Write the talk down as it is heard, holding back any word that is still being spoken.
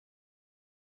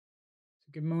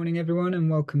Good morning, everyone, and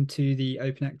welcome to the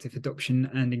OpenActive Adoption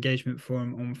and Engagement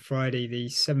Forum on Friday, the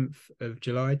 7th of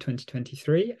July,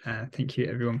 2023. Thank you,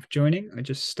 everyone, for joining. I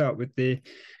just start with the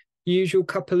usual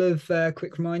couple of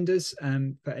quick reminders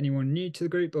for anyone new to the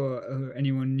group or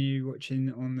anyone new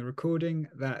watching on the recording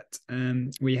that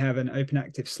we have an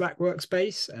OpenActive Slack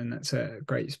workspace, and that's a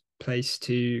great place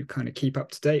to kind of keep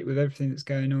up to date with everything that's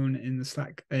going on in the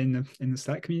Slack in the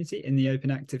Slack community, in the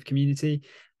OpenActive community,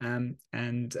 and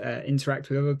interact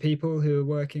with other people who are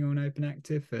working on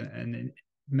OpenActive and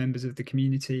members of the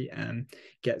community,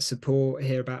 get support,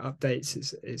 hear about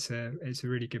updates. It's a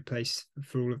really good place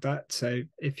for all of that. So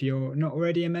if you're not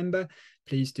already a member,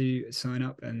 please do sign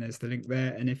up, and there's the link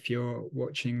there. And if you're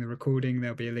watching the recording,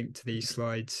 there'll be a link to these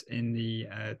slides in the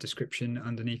description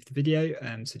underneath the video.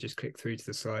 So just click through to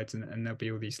the slides, and there'll be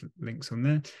all these links on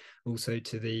there. Also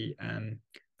to the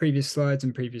previous slides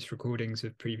and previous recordings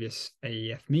of previous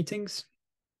AEF meetings.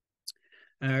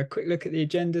 Quick look at the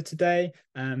agenda today.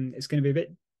 It's going to be a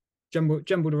bit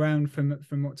jumbled around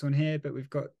from what's on here, but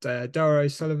we've got Dara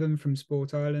O'Sullivan from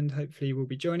Sport Ireland hopefully will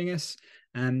be joining us.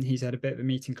 He's had a bit of a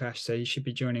meeting clash, so he should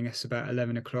be joining us about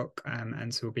 11 o'clock,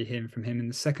 and so we'll be hearing from him in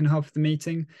the second half of the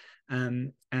meeting.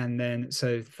 And then,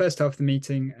 so the first half of the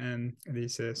meeting,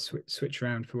 these switch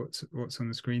around for what's on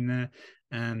the screen there.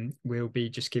 We'll be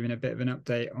just giving a bit of an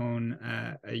update on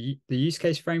the use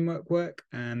case framework work,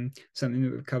 something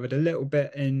that we've covered a little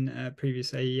bit in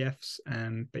previous AEFs,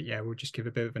 but yeah, we'll just give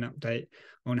a bit of an update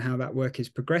on how that work is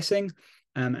progressing.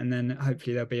 And then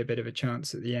hopefully there'll be a bit of a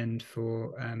chance at the end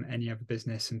for any other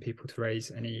business and people to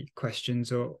raise any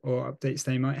questions or updates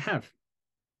they might have.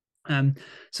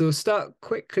 So we'll start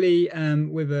quickly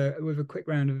with a quick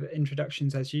round of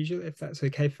introductions as usual, if that's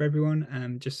okay for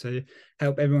everyone, just to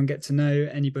help everyone get to know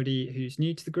anybody who's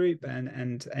new to the group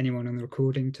and anyone on the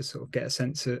recording to sort of get a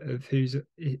sense of who's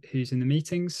in the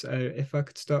meetings. So if I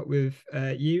could start with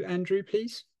you, Andrew,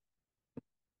 please.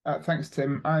 Thanks,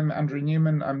 Tim. I'm Andrew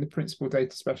Newman. I'm the Principal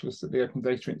Data Specialist at the Open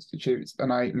Data Institute,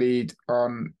 and I lead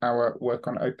on our work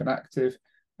on OpenActive,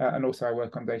 and also I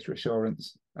work on data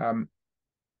assurance.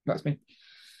 That's me.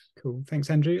 Cool. Thanks,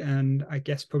 Andrew. And I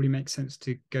guess probably makes sense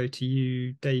to go to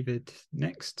you, David,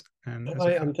 next.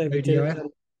 Hi, I'm David Dinage.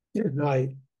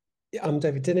 Hi, I'm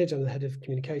David Dinage. I'm the Head of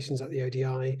Communications at the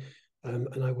ODI,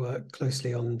 and I work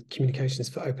closely on communications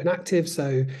for OpenActive.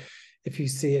 So if you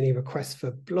see any requests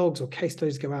for blogs or case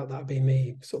studies go out, that would be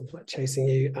me sort of like chasing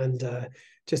you. And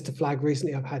just to flag,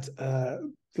 recently I've had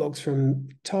blogs from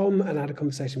Tom, and I had a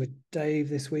conversation with Dave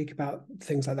this week about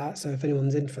things like that. So if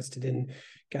anyone's interested in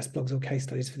guest blogs or case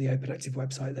studies for the OpenActive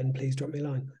website, then please drop me a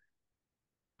line.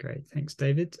 Great, thanks,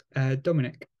 David.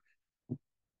 Dominic.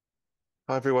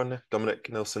 Hi everyone,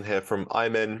 Dominic Nilsson here from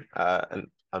IMIN, and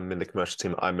I'm in the commercial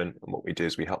team at IMIN, and what we do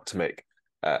is we help to make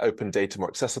open data more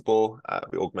accessible,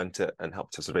 we augment it and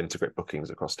help to sort of integrate bookings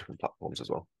across different platforms as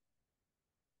well.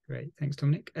 Great, thanks,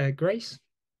 Dominic. Grace?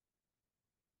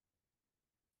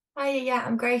 Hi, yeah,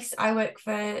 I'm Grace. I work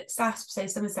for SASP, so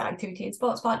Somerset Activity and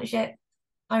Sports Partnership.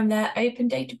 I'm their Open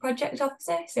Data Project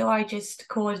Officer, so I just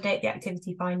coordinate the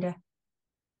activity finder.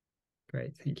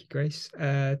 Great, thank you, Grace.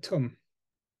 Tom?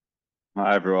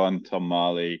 Hi everyone, Tom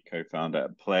Marley, co-founder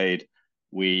at Played.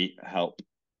 We help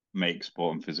make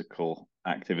sport and physical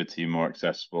activity more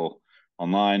accessible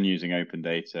online using open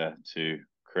data to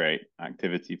create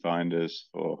activity finders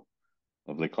for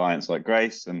lovely clients like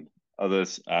Grace and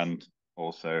others, and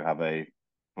also have a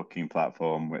booking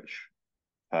platform which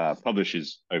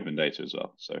publishes open data as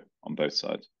well, so on both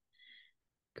sides.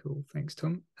 Cool, thanks,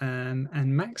 Tom.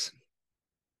 And Max?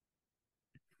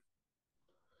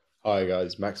 Hi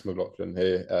guys, Max McLaughlin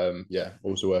here. Yeah,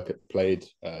 also work at Played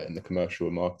in the commercial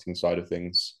and marketing side of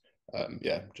things.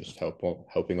 Yeah, just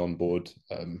helping onboard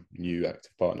new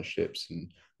active partnerships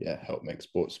and yeah, help make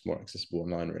sports more accessible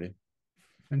online, really.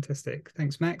 Fantastic.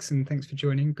 Thanks, Max, and thanks for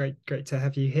joining. Great to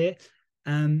have you here.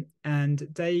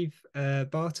 And Dave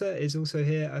Barter is also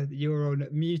here. You're on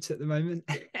mute at the moment.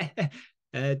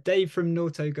 Dave from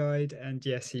Nauto Guide, and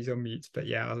yes, he's on mute, but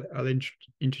yeah, I'll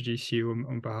introduce you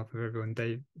on behalf of everyone.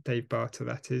 Dave Barter,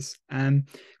 that is.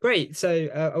 Great. So,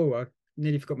 I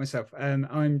nearly forgot myself.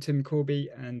 I'm Tim Corby,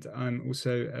 and I'm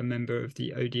also a member of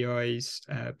the ODI's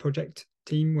project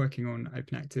team working on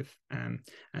OpenActive, and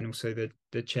also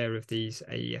the chair of these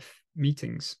AEF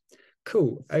meetings.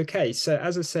 Cool. Okay, so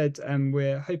as I said,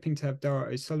 we're hoping to have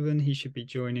Dara O'Sullivan. He should be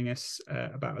joining us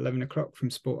about 11 o'clock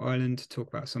from Sport Ireland to talk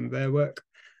about some of their work.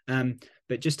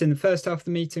 But just in the first half of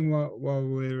the meeting, while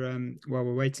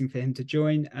we're waiting for him to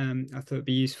join, I thought it'd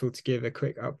be useful to give a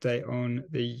quick update on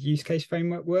the use case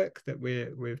framework work that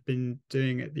we've been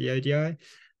doing at the ODI.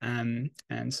 And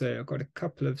so I've got a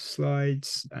couple of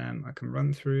slides I can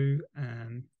run through,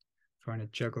 trying to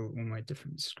juggle all my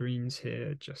different screens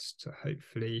here just to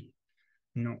hopefully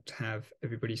not have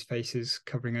everybody's faces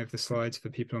covering over the slides for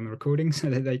people on the recording so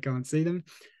that they can't see them.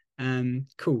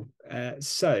 Cool.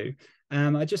 So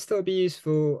I just thought it'd be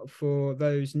useful for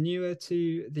those newer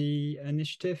to the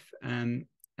initiative, and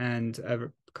a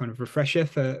kind of refresher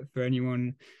for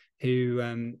anyone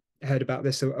who heard about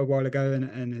this a while ago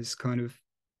and has kind of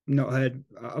not heard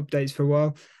updates for a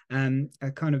while.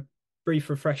 A kind of brief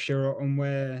refresher on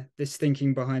where this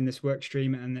thinking behind this work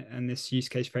stream and this use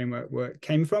case framework work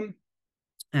came from.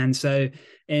 And so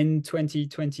in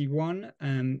 2021,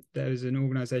 there was an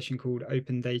organization called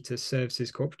Open Data Services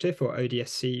Cooperative, or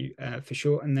ODSC for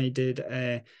short, and they did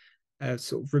a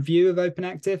sort of review of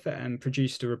OpenActive and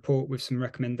produced a report with some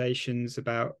recommendations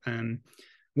about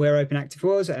where OpenActive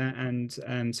was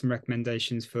and some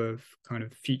recommendations for kind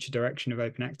of future direction of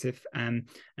OpenActive. And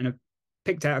I've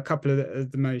picked out a couple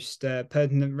of the most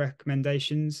pertinent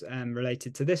recommendations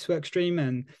related to this work stream,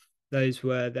 and those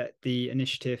were that the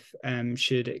initiative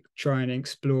should try and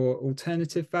explore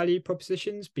alternative value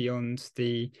propositions beyond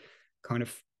the kind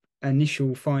of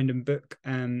initial find and book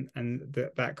and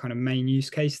that kind of main use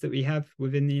case that we have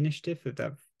within the initiative of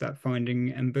that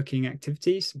finding and booking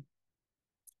activities.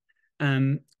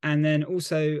 And then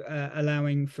also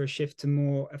allowing for a shift to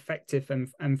more effective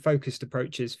and focused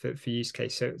approaches for use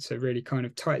case. So really kind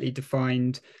of tightly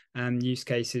defined use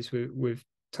cases with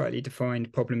tightly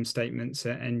defined problem statements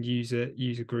and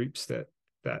user groups that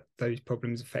those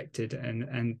problems affected,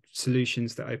 and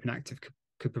solutions that OpenActive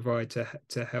could provide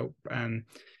to help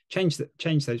change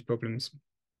those problems.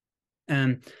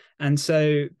 And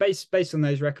so based on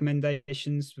those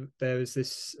recommendations, there was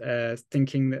this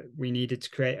thinking that we needed to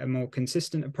create a more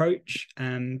consistent approach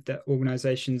that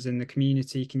organizations in the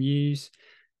community can use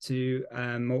to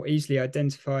more easily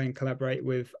identify and collaborate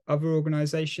with other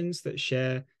organizations that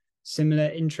share similar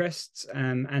interests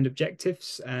and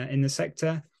objectives in the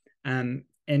sector,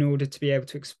 in order to be able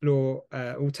to explore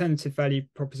alternative value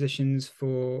propositions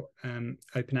for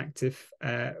OpenActive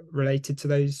related to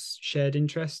those shared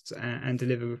interests, and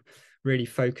deliver really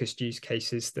focused use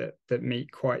cases that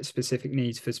meet quite specific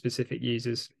needs for specific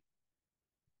users.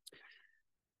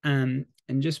 And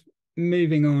just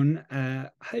moving on,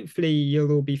 hopefully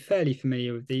you'll all be fairly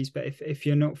familiar with these, but if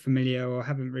you're not familiar or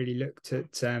haven't really looked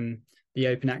at the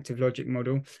OpenActive logic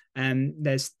model,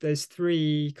 there's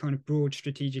three kind of broad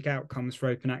strategic outcomes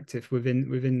for OpenActive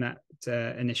within that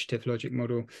initiative logic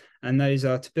model, and those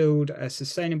are to build a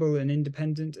sustainable and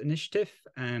independent initiative,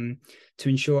 to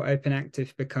ensure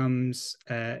OpenActive becomes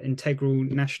integral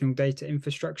national data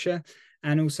infrastructure,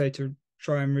 and also to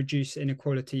try and reduce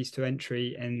inequalities to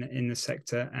entry in the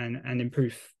sector and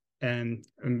improve, and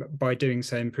by doing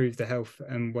so improve the health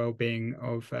and well-being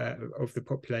of the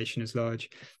population as large.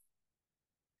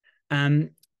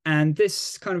 And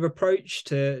this kind of approach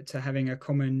to having a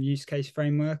common use case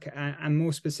framework, and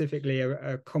more specifically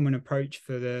a common approach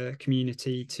for the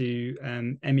community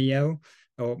to MEL,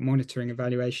 or monitoring,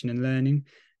 evaluation and learning,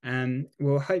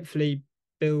 will hopefully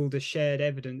build a shared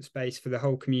evidence base for the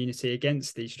whole community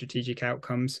against these strategic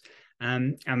outcomes.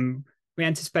 And we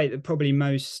anticipate that probably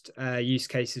most use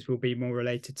cases will be more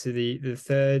related to the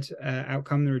third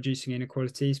outcome, the reducing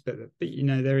inequalities, but you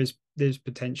know, there's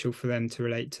potential for them to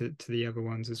relate to the other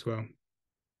ones as well.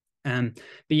 But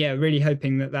yeah, really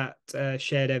hoping that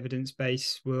shared evidence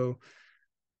base will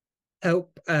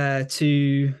help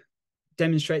to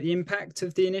demonstrate the impact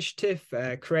of the initiative,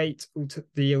 create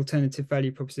the alternative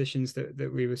value propositions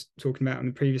that we were talking about on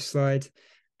the previous slide,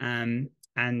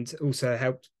 and also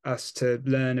help us to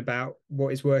learn about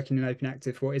what is working in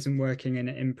OpenActive, what isn't working, and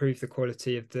improve the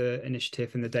quality of the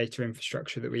initiative and the data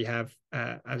infrastructure that we have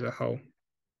as a whole.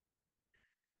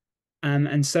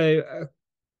 And so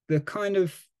the kind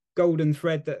of golden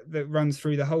thread that runs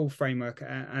through the whole framework,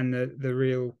 and the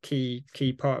real key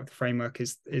part of the framework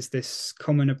is this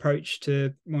common approach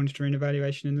to monitoring,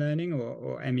 evaluation and learning,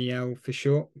 or MEL for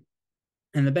short.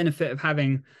 And the benefit of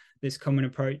having this common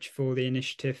approach for the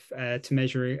initiative to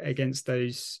measure against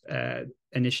those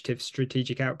initiative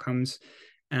strategic outcomes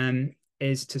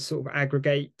is to sort of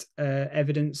aggregate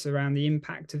evidence around the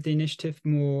impact of the initiative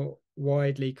more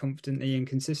widely, confidently and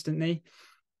consistently.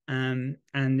 And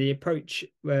the approach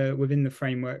within the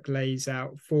framework lays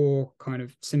out 4 kind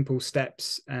of simple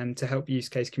steps to help use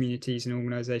case communities and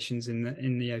organizations in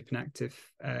the OpenActive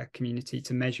community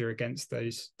to measure against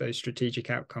those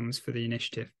strategic outcomes for the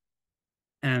initiative.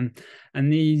 And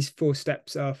these 4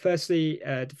 steps are, firstly,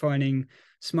 defining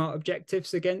smart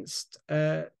objectives against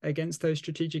those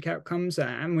strategic outcomes.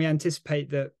 And we anticipate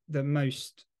that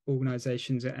most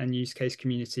organizations and use case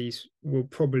communities will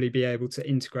probably be able to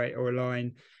integrate or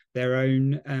align their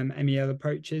own MEL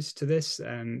approaches to this.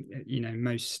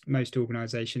 Most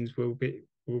organizations will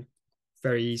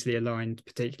very easily aligned,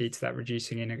 particularly to that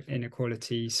reducing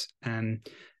inequalities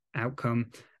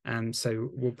outcome. So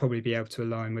we'll probably be able to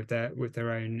align with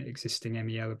their own existing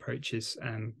MEL approaches,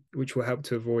 which will help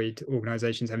to avoid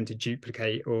organizations having to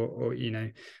duplicate or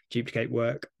duplicate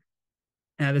work.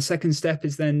 The second step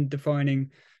is then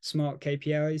defining smart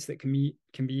KPIs that can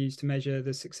be used to measure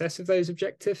the success of those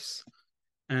objectives.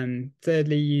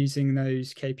 Thirdly, using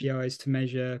those KPIs to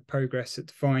measure progress at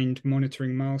defined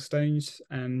monitoring milestones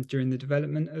during the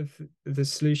development of the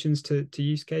solutions to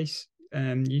use cases.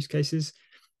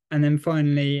 And then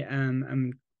finally,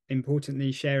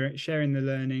 importantly, sharing the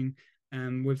learning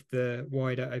with the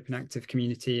wider OpenActive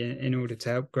community in order to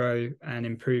help grow and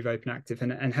improve OpenActive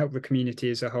and help the community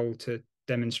as a whole to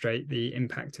demonstrate the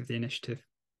impact of the initiative.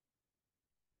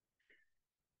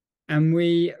 And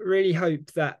we really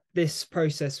hope that this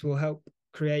process will help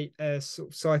create a sort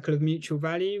of cycle of mutual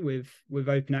value with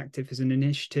OpenActive as an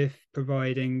initiative,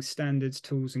 providing standards,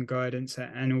 tools and guidance,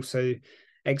 and also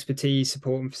expertise,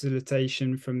 support and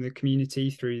facilitation from the community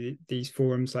through these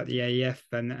forums like the AEF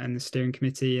and the steering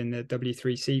committee and the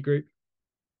W3C group.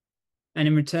 And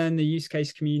in return, the use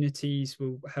case communities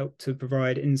will help to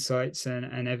provide insights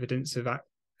and evidence of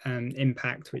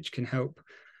impact, which can help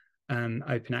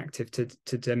OpenActive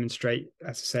to demonstrate,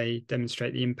 as I say,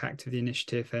 demonstrate the impact of the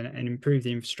initiative and improve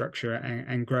the infrastructure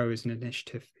and grow as an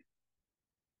initiative.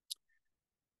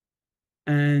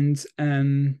 And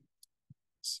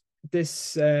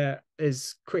this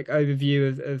is a quick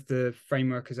overview of the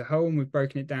framework as a whole, and we've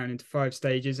broken it down into 5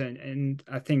 stages. And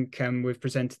I think we've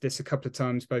presented this a couple of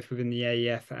times, both within the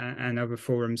AEF and other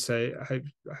forums. So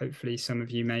hopefully some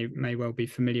of you may well be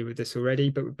familiar with this already.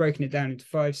 But we've broken it down into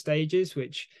 5 stages,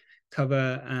 which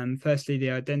cover firstly the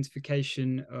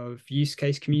identification of use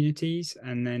case communities,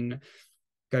 and then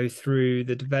go through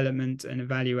the development and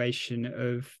evaluation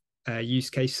of use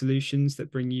case solutions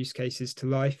that bring use cases to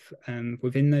life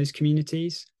within those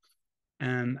communities.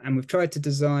 And we've tried to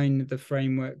design the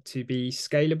framework to be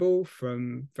scalable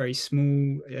from very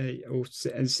small or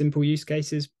simple use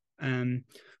cases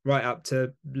right up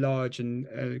to large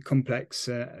and complex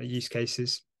use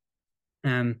cases.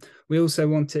 We also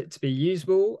want it to be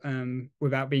usable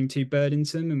without being too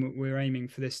burdensome, and we're aiming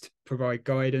for this to provide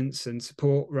guidance and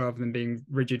support rather than being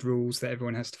rigid rules that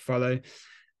everyone has to follow.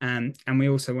 And we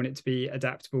also want it to be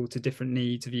adaptable to different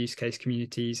needs of use case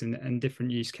communities and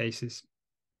different use cases.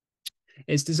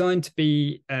 It's designed to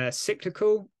be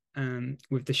cyclical,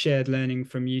 with the shared learning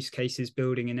from use cases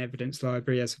building an evidence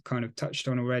library, as I've kind of touched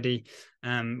on already,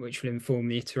 which will inform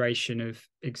the iteration of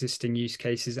existing use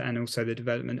cases and also the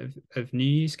development of new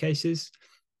use cases.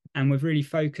 And we've really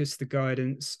focused the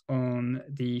guidance on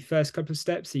the first couple of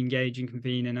steps, the engage and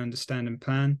convene and understand and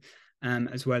plan,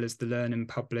 as well as the learn and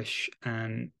publish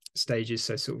stages,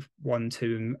 so sort of 1,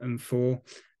 2 and 4.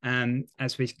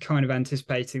 As we're kind of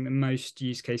anticipating that most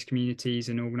use case communities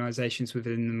and organizations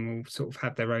within them will sort of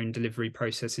have their own delivery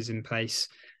processes in place,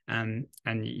 and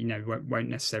won't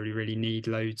necessarily really need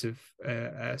loads of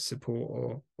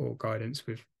support or guidance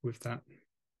with that.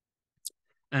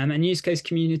 And use case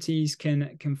communities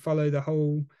can follow the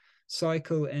whole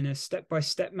cycle in a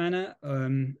step-by-step manner,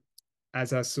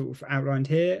 as I sort of outlined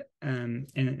here,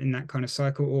 in that kind of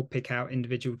cycle, or pick out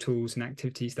individual tools and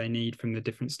activities they need from the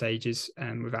different stages,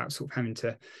 without sort of having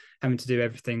to do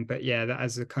everything. But yeah, that,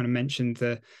 as I kind of mentioned,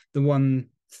 the one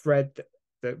thread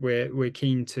that we're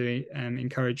keen to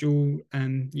encourage all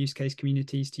use case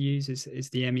communities to use is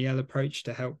the MEL approach,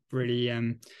 to help really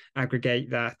aggregate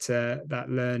that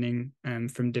learning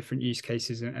from different use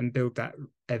cases and build that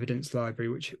evidence library,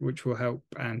 which will help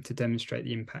to demonstrate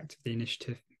the impact of the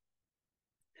initiative.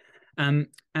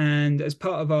 And as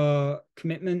part of our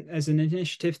commitment as an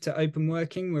initiative to open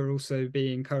working, we'll also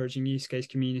be encouraging use case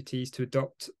communities to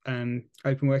adopt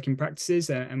open working practices,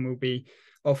 and we'll be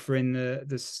offering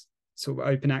the sort of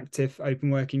OpenActive open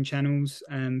working channels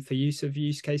for use of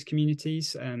use case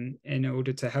communities in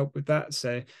order to help with that.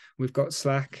 So we've got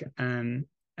Slack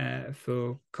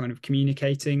for kind of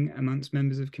communicating amongst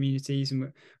members of communities,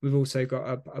 and we've also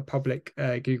got a public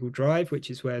Google Drive, which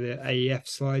is where the AEF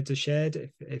slides are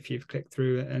shared if you've clicked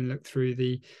through and looked through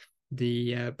the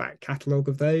back catalogue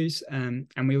of those, and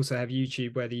we also have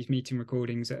YouTube where these meeting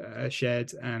recordings are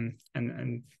shared,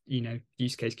 and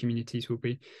use case communities will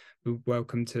be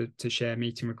welcome to share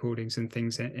meeting recordings and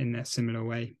things in a similar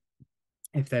way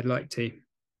if they'd like to.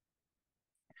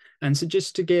 And so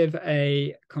just to give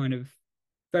a kind of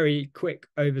very quick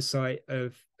oversight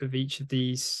of each of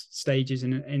these stages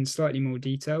in slightly more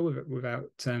detail without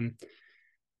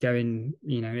going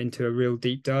into a real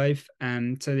deep dive.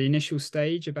 So the initial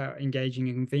stage about engaging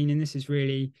and convening, this is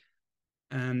really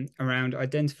around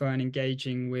identifying and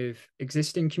engaging with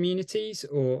existing communities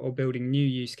or building new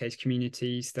use case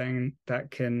communities then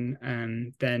that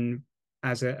can then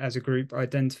as a group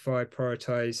identify,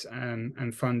 prioritize,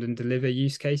 and fund and deliver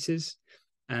use cases.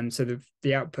 So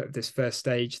the output of this first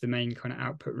stage, the main kind of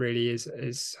output really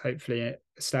is hopefully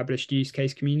established use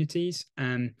case communities.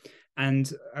 And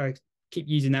I keep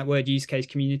using that word use case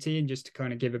community, and just to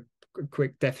kind of give a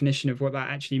quick definition of what that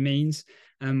actually means.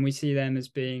 We see them as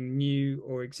being new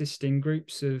or existing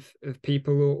groups of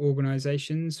people or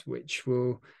organizations which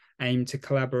will aim to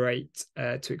collaborate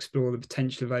to explore the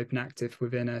potential of OpenActive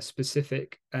within a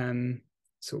specific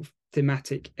sort of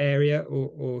thematic area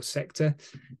or sector.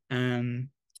 And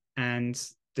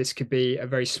this could be a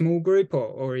very small group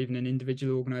or even an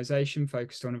individual organization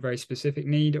focused on a very specific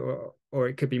need, or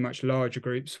it could be much larger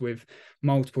groups with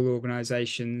multiple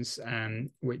organizations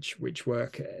which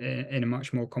work in a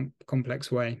much more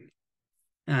complex way.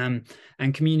 And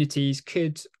communities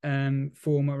could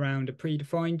form around a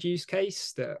predefined use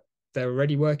case that they're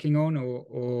already working on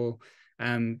or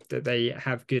that they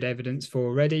have good evidence for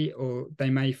already, or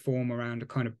they may form around a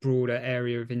kind of broader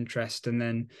area of interest and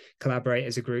then collaborate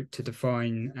as a group to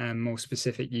define more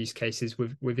specific use cases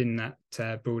within that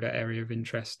broader area of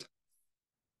interest.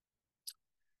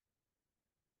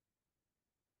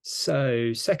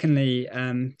 So secondly,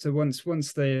 so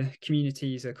once the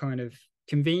communities are kind of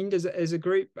convened as a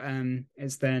group,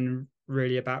 it's then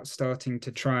really about starting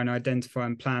to try and identify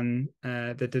and plan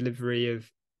the delivery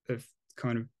of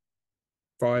kind of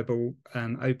viable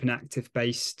OpenActive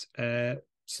based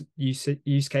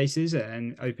use cases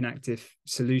and OpenActive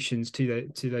solutions to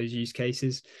those use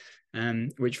cases,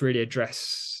 which really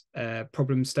address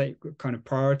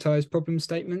prioritize problem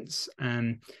statements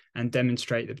and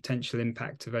demonstrate the potential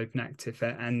impact of OpenActive.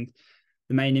 And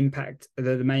the main impact,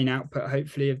 the main output,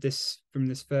 hopefully, of this from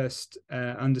this first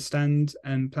understand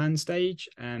and plan stage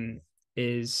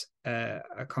is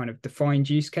a kind of defined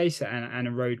use case and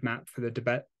a roadmap for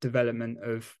the development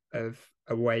of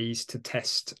ways to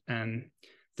test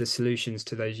the solutions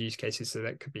to those use cases. So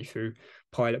that could be through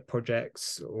pilot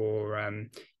projects or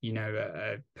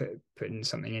putting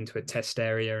something into a test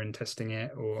area and testing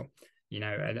it, or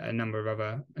a number of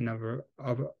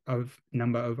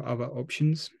other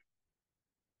options.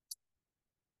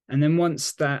 And then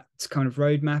once that kind of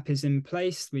roadmap is in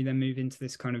place, we then move into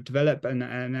this kind of develop. And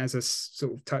as I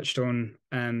sort of touched on,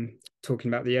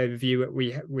 talking about the overview,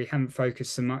 we haven't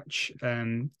focused so much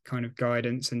kind of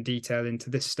guidance and detail into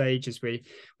this stage, as we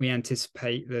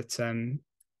anticipate that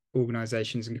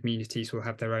organizations and communities will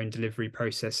have their own delivery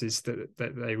processes that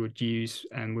they would use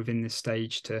within this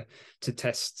stage to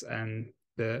test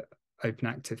the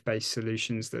OpenActive based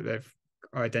solutions that they've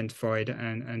identified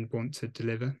and want to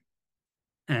deliver.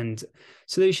 And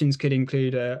solutions could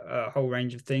include a whole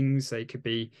range of things. They could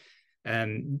be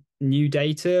new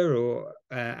data or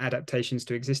adaptations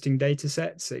to existing data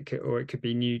sets. It could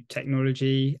be new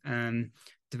technology,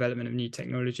 development of new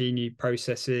technology, new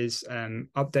processes,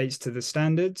 updates to the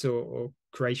standards, or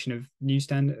creation of new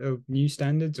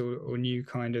standards or new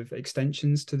kind of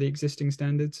extensions to the existing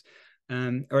standards.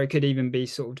 Or it could even be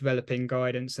sort of developing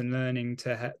guidance and learning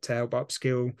to help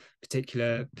upskill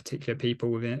particular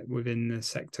people within the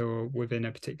sector or within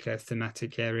a particular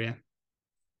thematic area.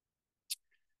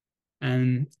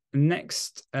 And the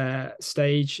next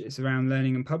stage is around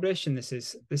learning and publish, and this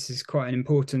is quite an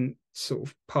important sort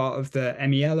of part of the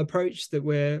MEL approach that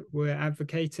we're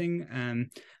advocating,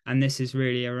 and this is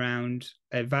really around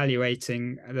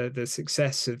evaluating the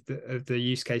success of the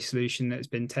use case solution that's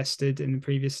been tested in the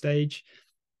previous stage,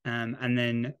 and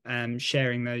then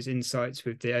sharing those insights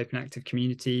with the OpenActive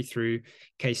community through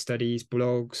case studies,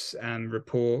 blogs,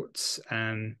 reports,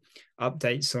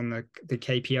 updates on the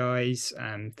KPIs,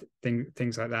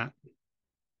 things like that.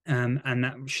 And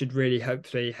that should really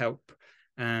hopefully help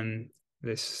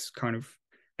this kind of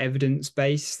evidence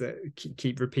base that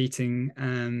keep repeating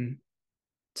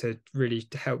to really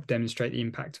help demonstrate the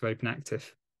impact of OpenActive.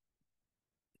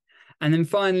 And then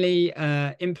finally,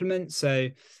 implement. So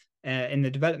in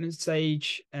the development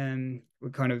stage, we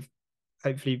kind of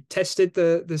hopefully tested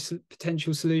the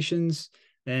potential solutions,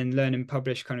 then learn and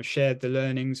publish kind of shared the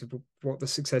learnings of what the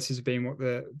successes have been, what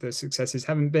the successes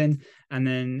haven't been. And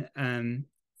then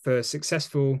for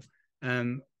successful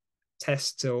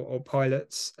tests or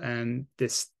pilots,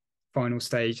 this final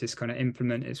stage, this kind of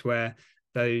implement, is where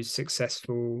those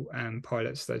successful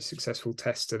pilots, those successful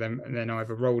tests, are then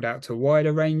either rolled out to a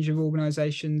wider range of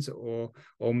organizations or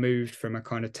moved from a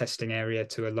kind of testing area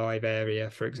to a live area,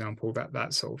 for example,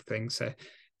 that sort of thing. So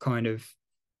kind of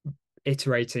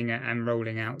iterating and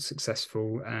rolling out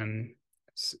successful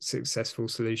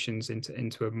solutions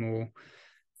into a more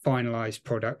finalized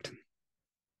product.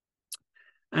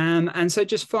 And so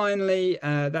just finally,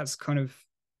 that's kind of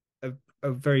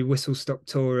a very whistle-stop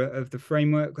tour of the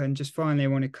framework. And just finally, I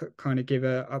want to kind of give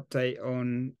an update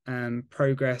on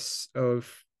progress of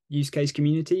use case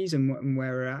communities and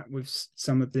where we're at with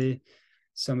some of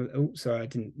oh, sorry, I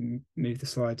didn't move the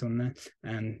slides on there.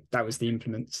 That was the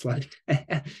implement slide.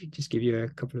 Just give you a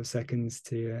couple of seconds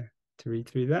to read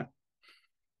through that.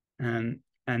 And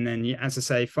then, as I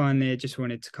say, finally, I just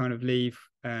wanted to kind of leave.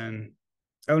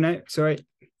 Oh no, sorry,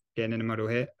 getting in a muddle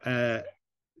here.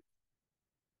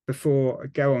 Before I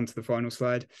go on to the final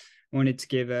slide, I wanted to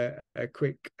give a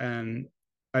quick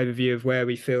overview of where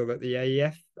we feel that the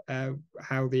AEF,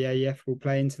 how the AEF will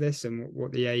play into this, and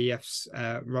what the AEF's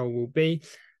role will be.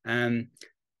 And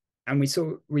we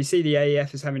see the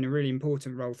AEF as having a really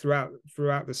important role throughout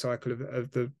the cycle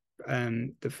of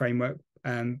the framework,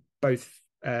 both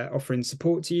offering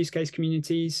support to use case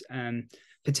communities,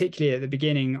 particularly at the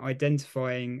beginning,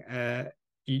 identifying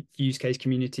use case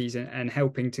communities and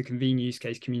helping to convene use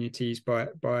case communities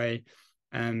by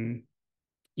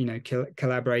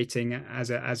collaborating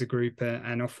as a group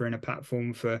and offering a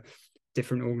platform for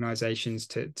different organizations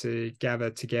to gather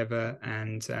together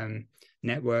and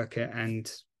network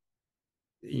and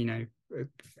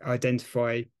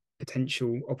identify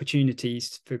potential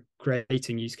opportunities for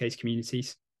creating use case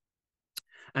communities.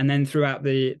 And then throughout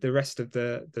the rest of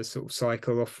the sort of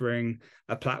cycle, offering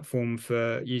a platform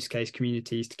for use case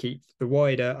communities to keep the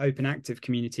wider OpenActive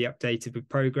community updated with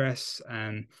progress,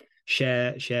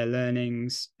 share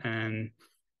learnings, and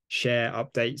share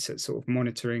updates at sort of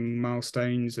monitoring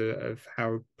milestones of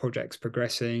how projects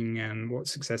progressing and what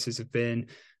successes have been,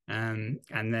 and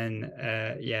then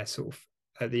sort of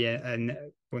at the end, and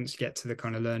once you get to the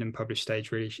kind of learn and publish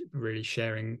stage, really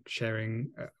sharing,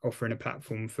 offering a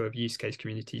platform for use case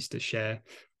communities to share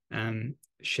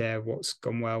what's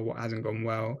gone well, what hasn't gone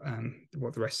well,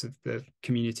 what the rest of the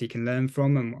community can learn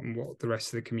from, and what the rest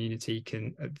of the community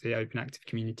the OpenActive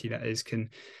community that is, can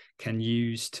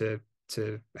use to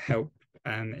help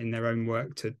in their own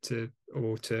work to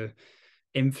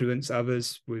influence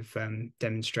others with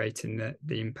demonstrating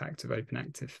the impact of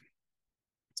OpenActive.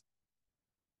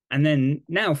 And then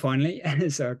now finally,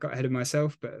 so I got ahead of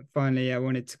myself, but finally I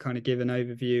wanted to kind of give an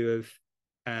overview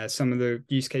of some of the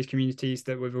use case communities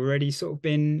that we've already sort of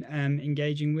been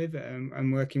engaging with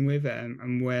and working with,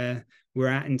 and where we're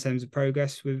at in terms of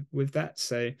progress with that.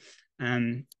 So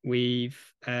we've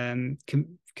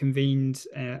convened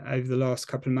over the last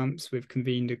couple of months, we've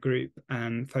convened a group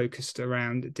focused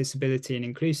around disability and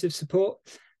inclusive support.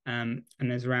 And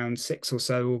there's around 6 or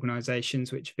so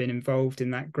organizations which have been involved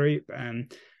in that group.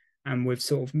 And we've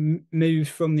sort of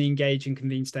moved from the engage and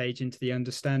convene stage into the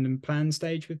understand and plan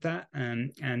stage with that.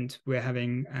 And we're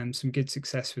having some good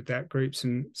success with that group,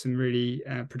 some really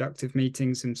productive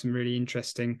meetings and some really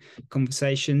interesting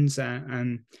conversations.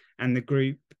 And the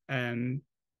group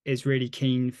is really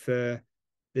keen for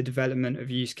the development of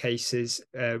use cases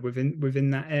within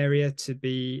that area to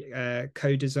be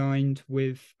co-designed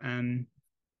with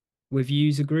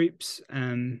user groups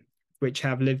which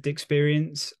have lived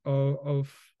experience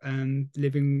of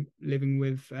living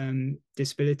with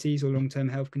disabilities or long-term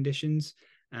health conditions,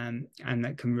 and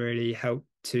that can really help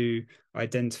to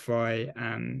identify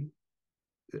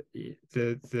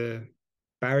the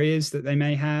barriers that they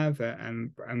may have,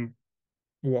 and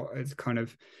what is kind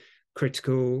of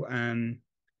critical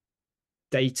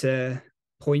data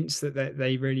points that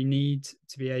they really need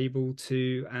to be able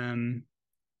to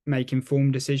make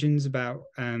informed decisions about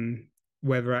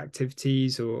whether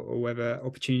activities or whether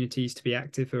opportunities to be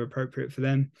active are appropriate for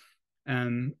them,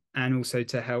 and also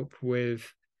to help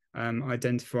with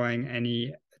identifying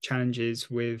any challenges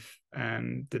with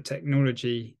the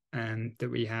technology that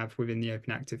we have within the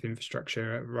OpenActive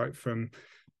infrastructure, right from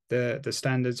the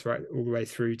standards right all the way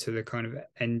through to the kind of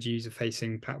end user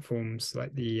facing platforms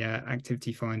like the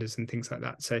activity finders and things like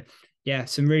that. So yeah,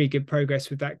 some really good progress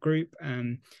with that group,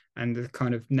 and the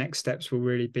kind of next steps will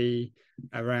really be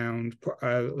around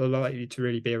likely to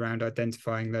really be around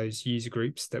identifying those user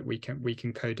groups that we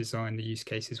can co-design the use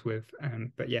cases with.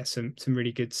 But yeah, some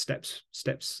really good steps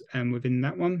within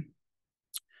that one.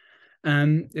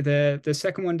 The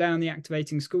second one down, the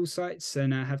activating school sites,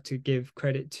 and I have to give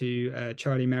credit to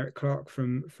Charlie Merritt Clark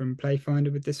from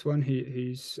Playfinder with this one,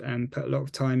 who's put a lot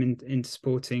of time into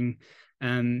supporting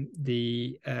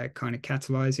the kind of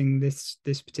catalyzing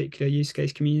this particular use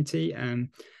case community.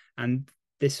 And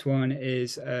this one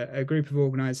is a group of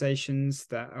organizations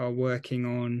that are working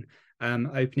on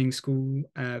opening school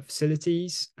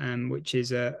facilities, which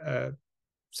is a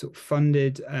sort of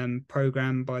funded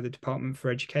program by the Department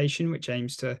for Education, which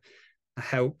aims to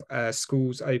help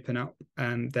schools open up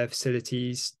their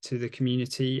facilities to the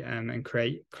community and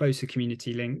create closer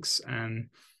community links,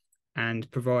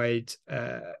 and provide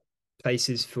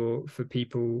places for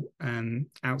people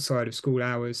outside of school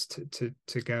hours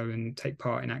to go and take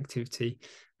part in activity.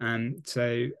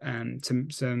 So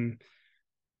some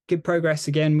good progress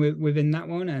again within that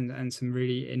one, and some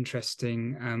really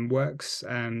interesting works,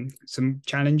 some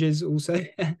challenges also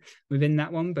within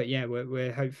that one, but yeah,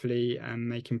 we're hopefully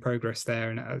making progress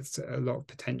there, and it has a lot of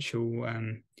potential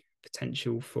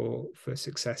for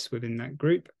success within that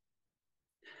group.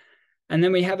 And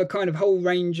then we have a kind of whole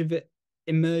range of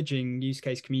emerging use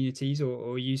case communities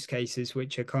or use cases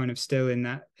which are kind of still in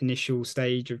that initial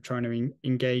stage of trying to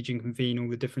engage and convene all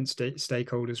the different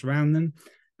stakeholders around them.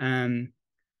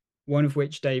 One of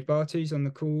which Dave Bartu's on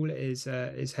the call is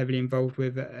heavily involved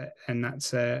with, and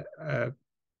that's a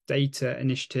data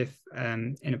initiative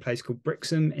in a place called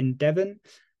Brixham in Devon,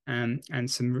 and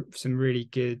some really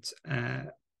good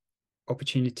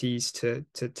opportunities to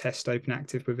test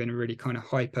OpenActive within a really kind of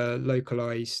hyper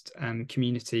localized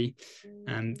community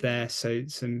there. So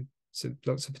some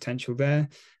lots of potential there,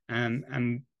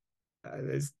 and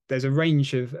there's a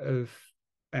range of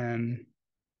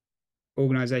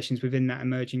organizations within that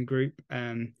emerging group.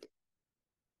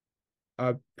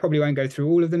 I probably won't go through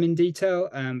all of them in detail,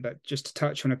 but just to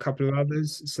touch on a couple of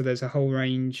others. So there's a whole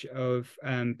range of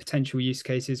potential use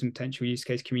cases and potential use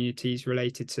case communities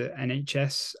related to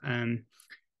NHS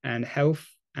and health,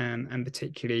 and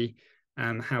particularly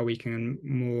how we can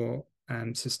more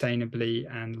sustainably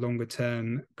and longer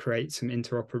term create some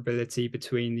interoperability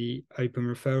between the Open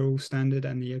Referral Standard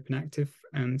and the OpenActive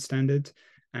standard.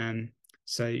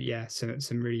 So yeah,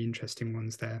 some really interesting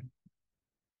ones there.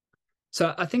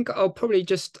 So I think I'll probably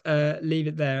just leave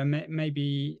it there and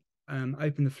maybe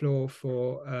open the floor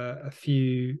for a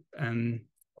few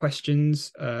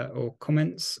questions or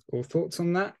comments or thoughts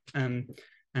on that. And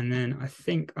then I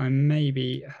think I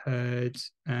maybe heard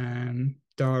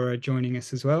Dara joining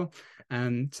us as well.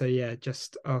 So yeah,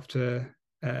 just after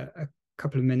a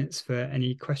couple of minutes for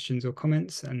any questions or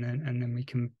comments, and then we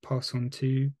can pass on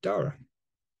to Dara.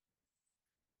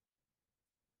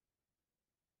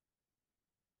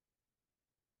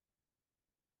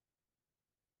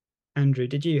 Andrew,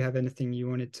 did you have anything you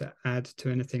wanted to add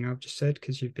to anything I've just said?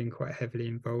 Because you've been quite heavily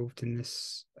involved in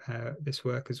this this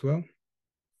work as well.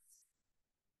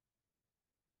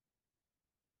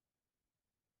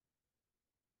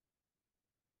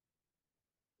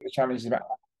 The challenge is about.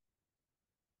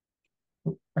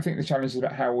 I think the challenge is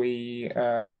about how we.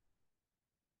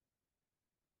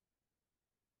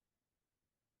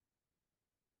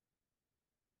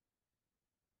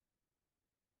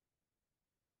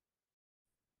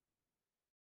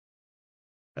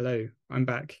 Hello, I'm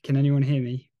back. Can anyone hear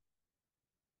me?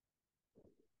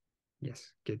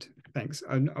 Yes, good. Thanks.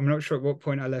 I'm not sure at what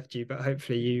point I left you, but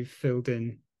hopefully you filled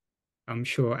in, I'm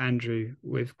sure, Andrew,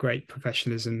 with great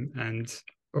professionalism and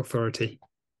authority.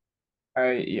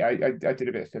 Yeah, I did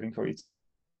a bit of filling for you.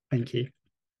 Thank you.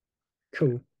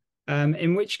 Cool.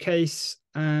 In which case,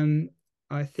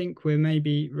 I think we're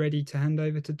maybe ready to hand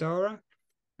over to Dara.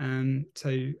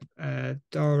 So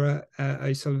Dara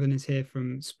O'Sullivan is here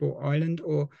from Sport Island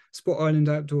or Sport Island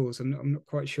Outdoors. I'm not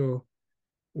quite sure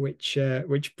which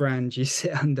brand you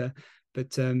sit under,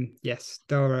 but yes,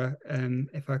 Dara,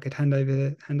 if I could hand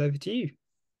over to you.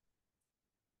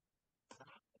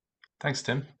 Thanks,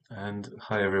 Tim, and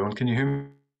hi everyone. Can you hear me?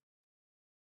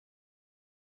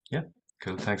 Yeah,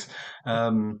 cool. Thanks.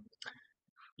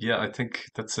 Yeah, I think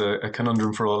that's a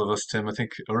conundrum for all of us, Tim. I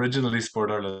think originally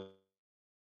Sport Ireland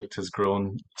has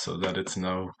grown so that it's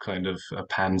now kind of a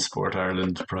pan Sport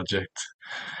Ireland project.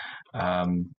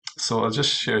 So I'll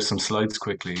just share some slides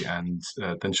quickly and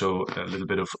then show a little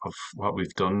bit of what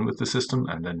we've done with the system,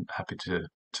 and then happy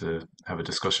to have a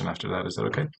discussion after that. Is that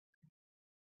okay?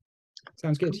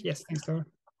 Sounds good. Yes, thanks, Dara.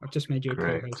 I've just made you a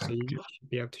Great, co-host, so you should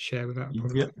be able to share without a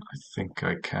problem. Yeah, I think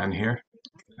I can here.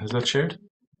 Has that shared?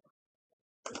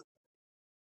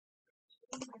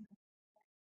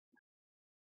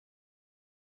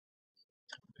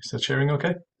 Is that sharing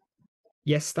okay?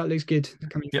 Yes, that looks good.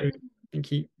 Coming through.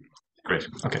 Thank you. Great.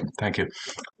 Okay, thank you.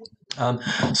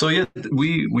 So yeah,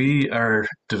 we are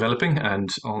developing and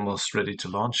almost ready to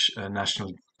launch a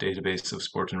national database of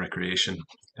sport and recreation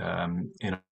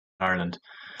in Ireland.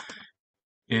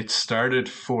 It started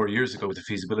 4 years ago with a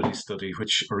feasibility study,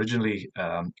 which originally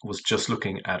was just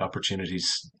looking at opportunities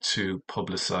to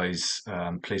publicize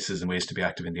places and ways to be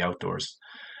active in the outdoors,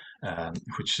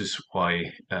 which is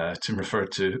why Tim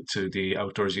referred to the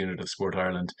Outdoors Unit of Sport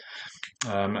Ireland.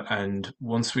 And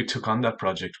once we took on that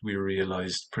project, we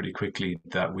realized pretty quickly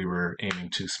that we were aiming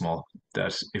too small,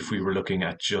 that if we were looking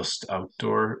at just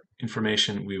outdoor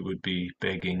information, we would be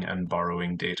begging and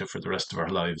borrowing data for the rest of our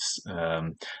lives,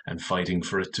 and fighting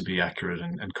for it to be accurate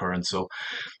and current. So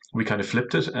we kind of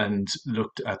flipped it and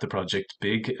looked at the project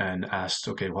big and asked,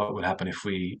 okay, what would happen if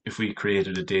we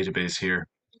created a database here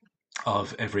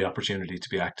of every opportunity to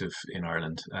be active in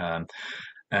Ireland?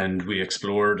 And we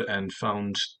explored and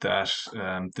found that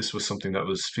this was something that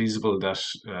was feasible, that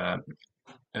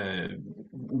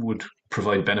would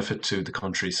provide benefit to the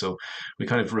country. So we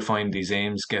kind of refined these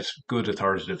aims, get good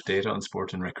authoritative data on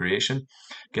sport and recreation,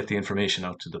 get the information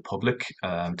out to the public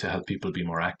to help people be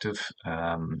more active,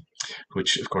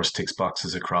 which of course ticks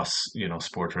boxes across,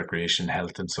 sport, recreation,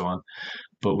 health, and so on.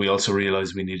 But we also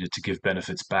realized we needed to give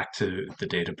benefits back to the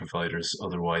data providers.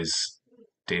 Otherwise,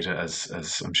 data,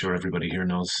 as I'm sure everybody here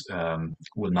knows,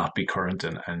 will not be current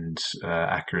and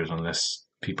accurate unless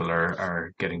people are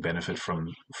getting benefit from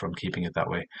keeping it that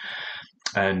way.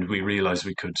 And we realized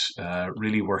we could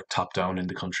really work top down in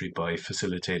the country by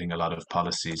facilitating a lot of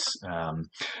policies.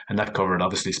 And that covered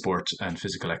obviously sport and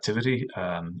physical activity,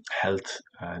 health,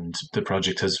 and the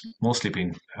project has mostly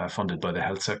been funded by the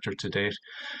health sector to date,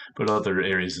 but other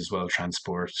areas as well: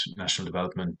 transport, national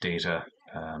development, data,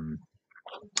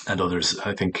 and others.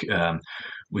 I think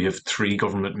we have 3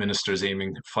 government ministers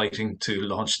fighting to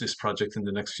launch this project in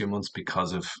the next few months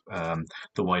because of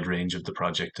the wide range of the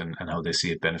project and how they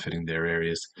see it benefiting their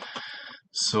areas.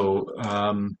 So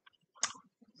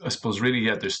I suppose really,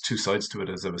 there's 2 sides to it,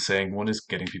 as I was saying. One is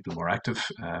getting people more active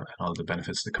and all the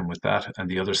benefits that come with that. And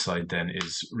the other side then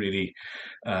is really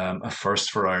a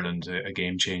first for Ireland, a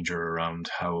game changer around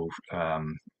how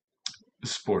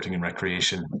sporting and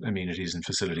recreation amenities and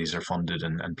facilities are funded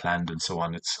and planned and so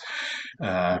on. It's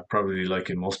probably, like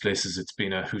in most places, it's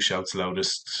been a who shouts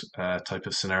loudest type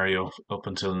of scenario up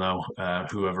until now.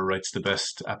 Whoever writes the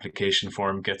best application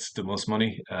form gets the most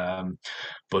money.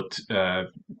 But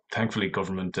thankfully,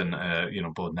 government and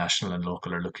both national and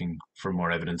local are looking for more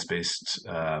evidence-based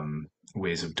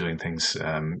ways of doing things,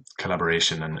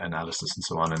 collaboration and analysis and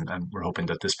so on. And we're hoping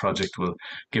that this project will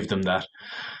give them that.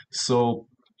 So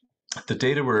the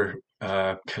data we're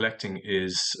collecting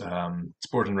is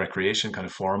sport and recreation, kind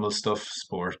of formal stuff,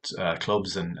 sport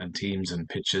clubs and teams and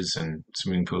pitches and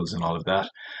swimming pools and all of that.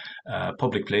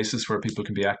 Public places where people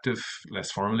can be active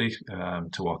less formally,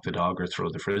 to walk the dog or throw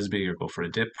the frisbee or go for a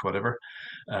dip, whatever.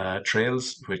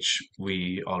 Trails, which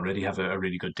we already have a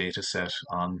really good data set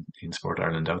on in Sport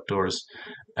Ireland Outdoors.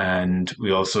 And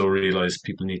we also realize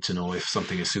people need to know if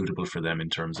something is suitable for them in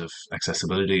terms of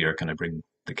accessibility, or can I bring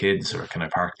the kids, or can I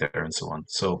park there, and so on.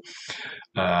 So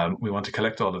we want to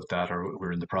collect all of that, or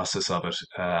we're in the process of it.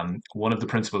 One of the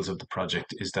principles of the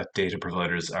project is that data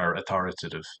providers are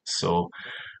authoritative. So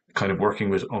kind of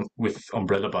working with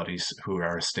umbrella bodies who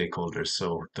are stakeholders,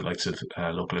 so the likes of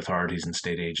local authorities and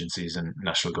state agencies and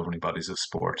national governing bodies of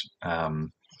sport.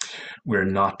 We're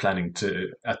not planning to,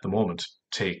 at the moment,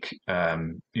 take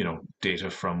data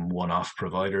from one-off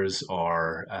providers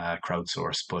or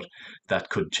crowdsource, but that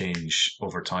could change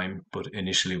over time. But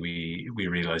initially, we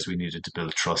realized we needed to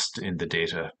build trust in the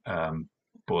data,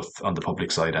 both on the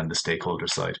public side and the stakeholder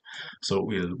side. So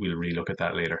we'll relook at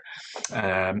that later.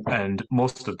 And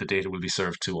most of the data will be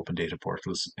served to open data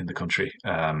portals in the country.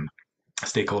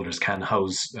 Stakeholders can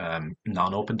house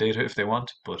non-open data if they want,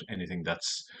 but anything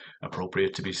that's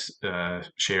appropriate to be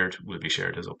shared will be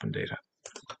shared as open data.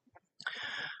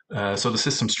 So the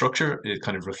system structure, it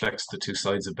kind of reflects the 2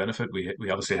 sides of benefit.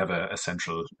 We obviously have a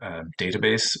central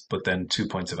database, but then 2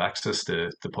 points of access: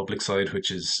 the public side, which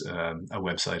is a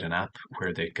website and app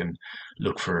where they can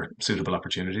look for suitable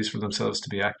opportunities for themselves to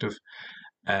be active,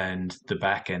 and the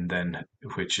back end then,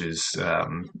 which is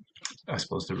I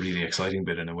suppose the really exciting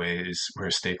bit in a way, is where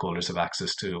stakeholders have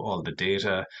access to all the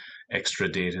data, extra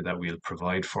data that we'll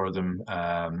provide for them,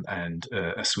 and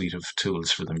a suite of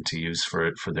tools for them to use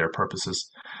for their purposes.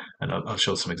 And I'll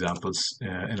show some examples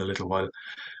in a little while.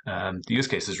 The use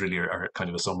cases really are kind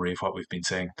of a summary of what we've been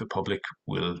saying. The public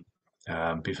will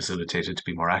be facilitated to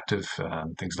be more active,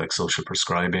 things like social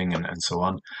prescribing and so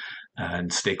on. And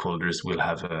stakeholders will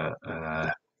have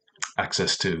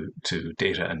access to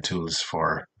data and tools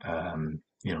for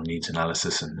needs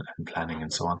analysis and planning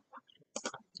and so on.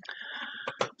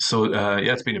 So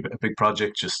yeah, it's been a big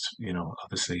project. Just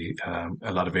obviously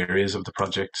a lot of areas of the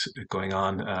project going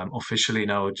on. Officially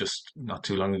now, just not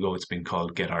too long ago, it's been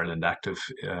called Get Ireland Active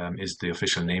is the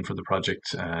official name for the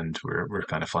project, and we're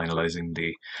kind of finalising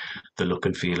the look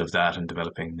and feel of that and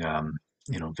developing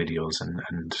videos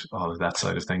and all of that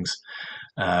side of things.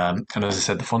 And as I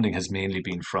said, the funding has mainly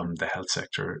been from the health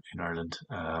sector in Ireland,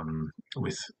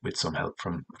 with some help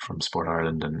from Sport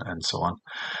Ireland and so on.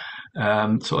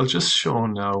 So I'll just show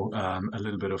now a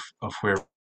little bit of where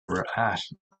we're at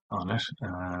on it.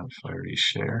 If I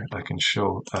reshare, I can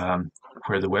show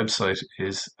where the website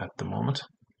is at the moment.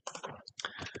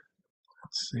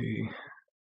 Let's see.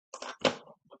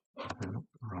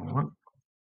 Wrong one.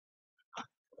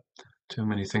 Too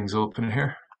many things open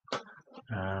here.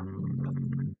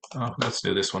 Let's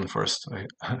do this one first.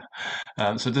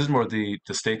 So this is more the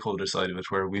stakeholder side of it,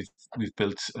 where we've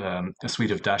built a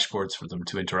suite of dashboards for them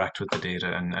to interact with the data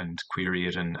and query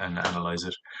it and analyze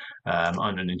it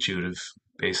on an intuitive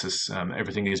basis.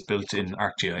 Everything is built in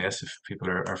ArcGIS, if people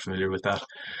are familiar with that.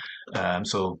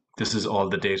 So this is all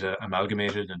the data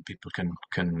amalgamated, and people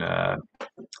can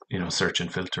search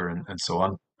and filter and so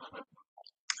on.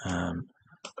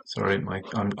 Sorry, Mike,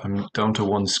 I'm down to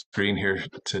one screen here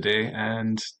today,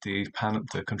 and the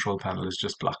control panel is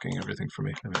just blocking everything for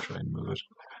me. Let me try and move it.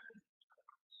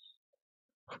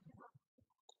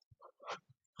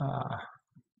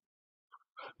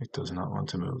 It does not want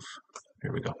to move.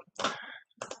 Here we go.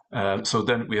 So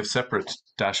then we have separate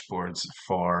dashboards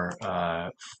for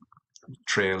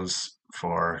trails,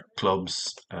 for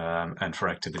clubs, and for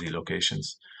activity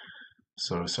locations.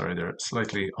 So sorry, they're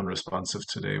slightly unresponsive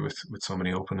today with so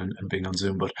many open and being on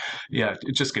Zoom. But yeah,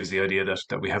 it just gives the idea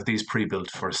that we have these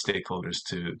pre-built for stakeholders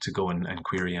to go and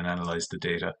query and analyze the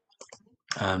data.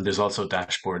 There's also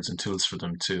dashboards and tools for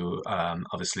them to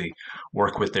obviously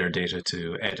work with their data,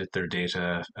 to edit their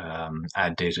data,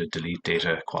 add data, delete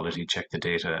data, quality check the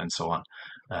data, and so on,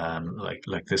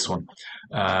 like this one.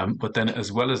 But then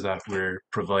as well as that, we're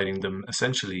providing them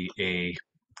essentially a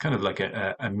kind of like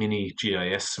a mini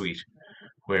GIS suite,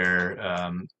 where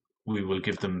we will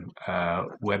give them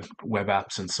web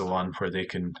apps and so on, where they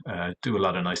can do a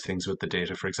lot of nice things with the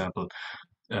data. For example,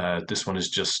 this one is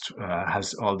just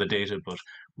has all the data, but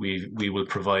we will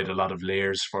provide a lot of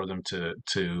layers for them to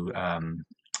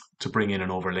bring in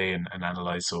and overlay and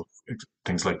analyze. So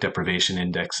things like deprivation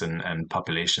index and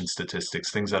population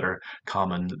statistics, things that are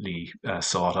commonly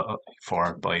sought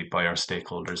for by our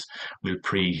stakeholders. We'll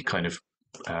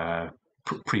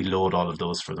preload all of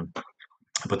those for them.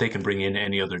 But they can bring in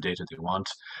any other data they want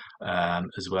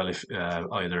as well, if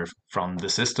either from the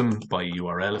system by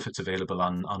URL, if it's available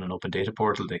on an open data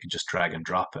portal, they can just drag and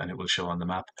drop and it will show on the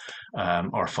map,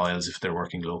 or files if they're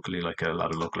working locally, like a lot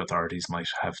of local authorities might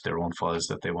have their own files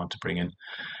that they want to bring in.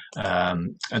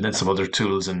 And then some other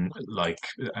tools and like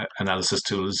analysis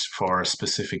tools for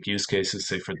specific use cases.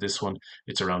 Say for this one,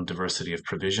 it's around diversity of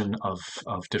provision of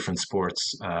different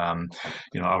sports.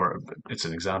 It's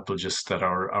an example just that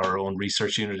our own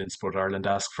research unit in Sport Ireland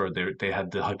asked for. They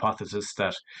had the hypothesis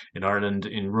that in Ireland,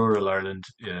 in rural Ireland,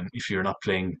 if you're not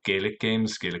playing Gaelic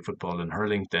games, Gaelic football and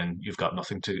hurling, then you've got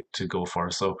nothing to go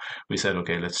for. So we said,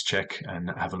 okay, let's check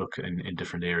and have a look in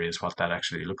different areas what that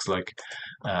actually looks like.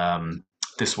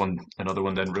 This one, another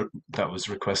one then that was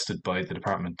requested by the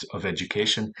Department of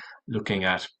Education, looking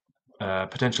at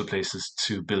potential places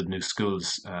to build new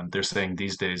schools. They're saying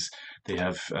these days they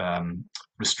have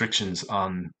restrictions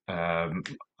on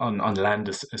land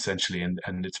essentially,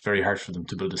 and it's very hard for them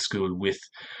to build a school with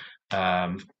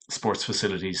sports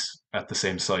facilities at the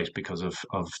same site because of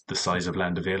the size of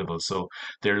land available. So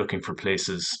they're looking for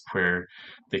places where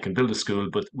they can build a school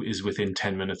but is within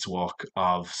 10 minutes walk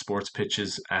of sports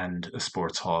pitches and a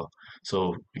sports hall.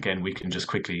 So again, we can just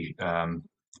quickly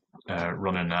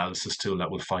run an analysis tool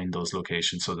that will find those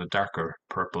locations. So the darker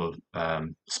purple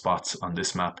spots on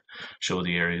this map show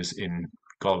the areas in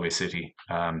Galway City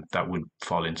that would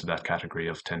fall into that category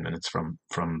of 10 minutes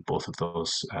from both of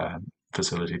those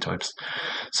facility types.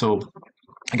 So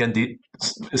again,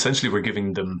 essentially we're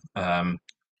giving them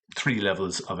three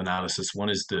levels of analysis. One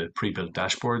is the pre-built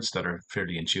dashboards that are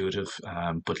fairly intuitive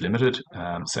but limited.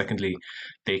 Secondly,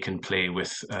 they can play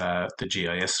with the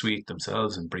GIS suite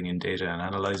themselves and bring in data and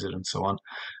analyze it and so on.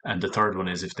 And the third one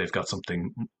is if they've got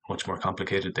something much more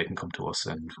complicated, they can come to us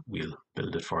and we'll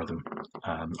build it for them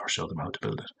or show them how to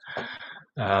build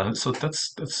it. So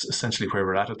that's essentially where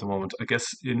we're at the moment. I guess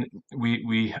in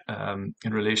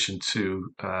relation to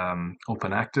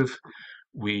OpenActive,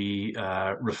 we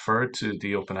referred to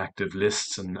the OpenActive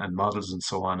lists and models and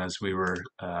so on as we were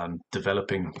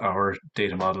developing our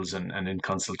data models and in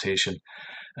consultation,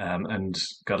 and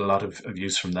got a lot of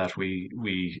use from that.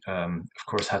 We of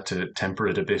course had to temper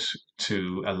it a bit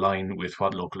to align with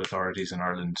what local authorities in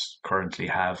Ireland currently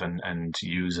have and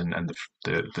use, and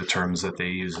the terms that they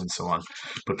use and so on.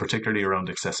 But particularly around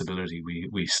accessibility,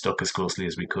 we stuck as closely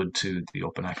as we could to the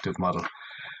OpenActive model.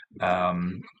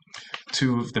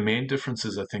 Two of the main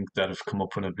differences I think that have come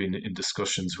up when I've been in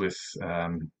discussions with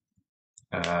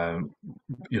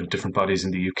different bodies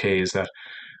in the UK is that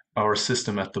our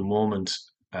system at the moment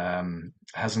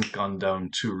hasn't gone down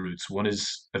two routes. One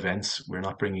is events. We're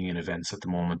not bringing in events at the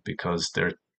moment because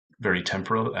they're very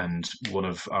temporal, and one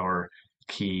of our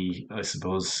key, I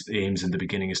suppose, aims in the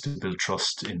beginning is to build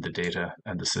trust in the data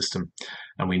and the system.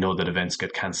 And we know that events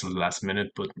get cancelled last minute,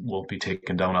 but won't be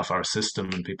taken down off our system,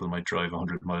 and people might drive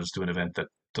 100 miles to an event that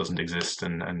doesn't exist,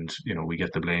 and we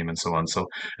get the blame and so on. So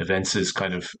events is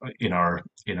kind of in our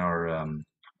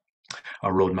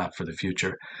roadmap for the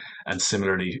future, and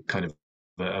similarly, kind of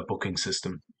a booking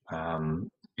system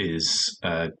is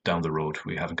down the road.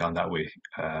 We haven't gone that way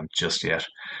just yet.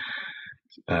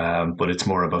 But it's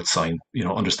more about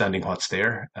understanding what's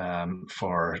there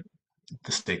for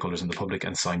the stakeholders and the public,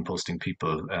 and signposting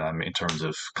people in terms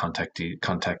of contact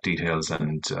details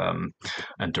and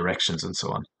directions and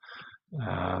so on.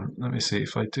 Let me see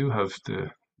if I do have the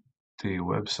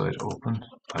website open.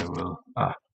 I will.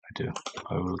 I do.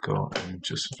 I will go and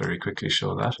just very quickly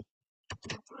show that.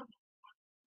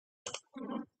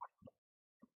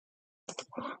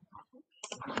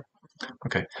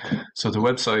 Okay, so the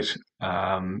website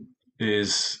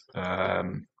is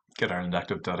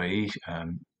getirelandactive.ie,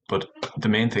 but the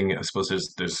main thing, I suppose,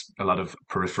 is there's a lot of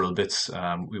peripheral bits.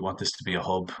 We want this to be a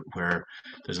hub where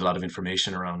there's a lot of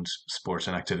information around sport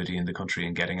and activity in the country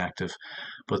and getting active.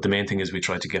 But the main thing is we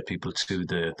try to get people to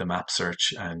the map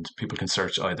search, and people can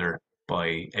search either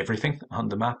by everything on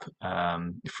the map,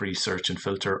 free search and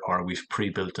filter, or we've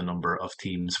pre-built a number of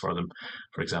themes for them.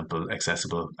 For example,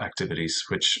 accessible activities,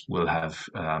 which will have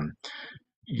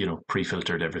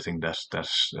pre-filtered everything that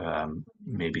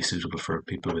may be suitable for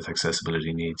people with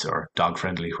accessibility needs, or dog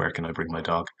friendly, where can I bring my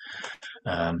dog.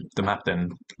 The map then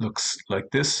looks like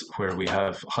this, where we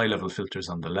have high level filters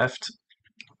on the left,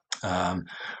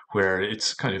 where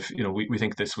it's kind of, we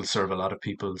think this will serve a lot of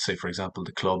people. Say, for example,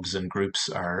 the clubs and groups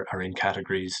are in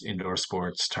categories: indoor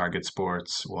sports, target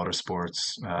sports, water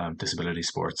sports, disability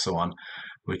sports, so on,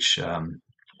 which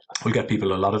will get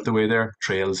people a lot of the way there.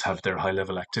 Trails have their high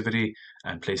level activity,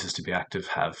 and places to be active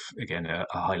have, again, a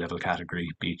high level category: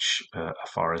 beach, a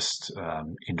forest,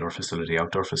 indoor facility,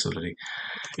 outdoor facility.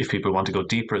 If people want to go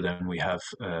deeper, then we have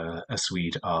a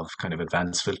suite of kind of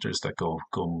advanced filters that go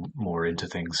more into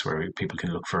things, where people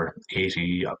can look for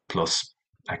 80 plus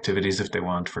activities if they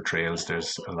want. For trails,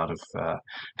 there's a lot of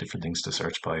different things to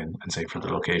search by, and say for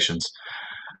the locations.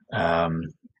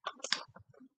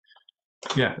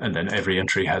 Yeah, and then every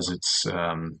entry has its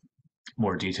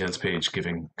more details page,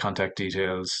 giving contact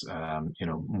details,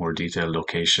 more detailed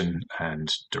location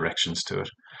and directions to it.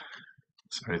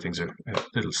 Sorry, things are a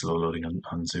little slow loading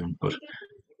on Zoom, but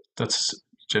that's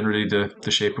generally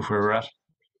the shape of where we're at.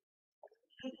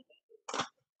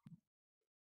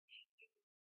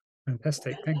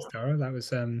 Fantastic, thanks, Dara. That was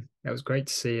great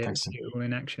to see it all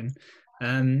in action.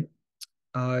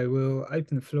 I will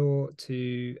open the floor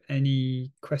to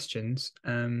any questions.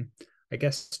 I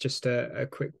guess just a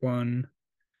quick one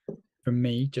from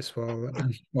me, just while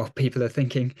people are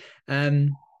thinking.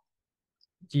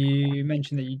 You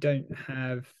mentioned that you don't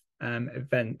have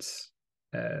events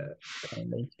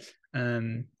currently.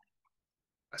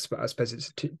 I suppose it's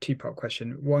a two-part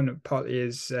question. One partly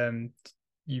is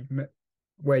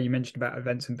where you mentioned about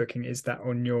events and booking. Is that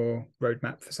on your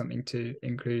roadmap for something to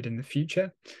include in the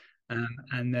future?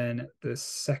 And then the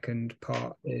second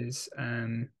part is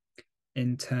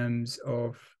in terms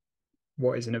of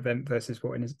what is an event versus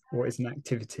what is an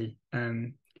activity.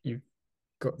 You've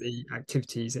got the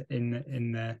activities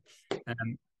in there,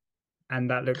 and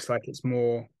that looks like it's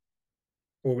more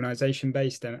organization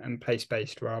based and place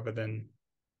based rather than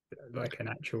like an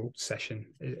actual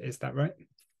session. Is that right?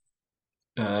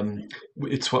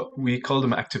 It's what we call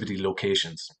them activity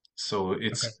locations. So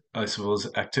it's, okay. I suppose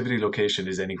activity location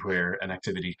is anywhere an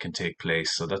activity can take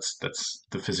place. So that's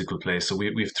the physical place. So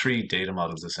we have three data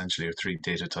models essentially, or three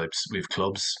data types. We have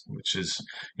clubs, which is,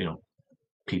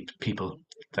 people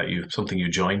that something you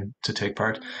join to take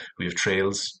part. We have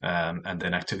trails, and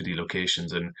then activity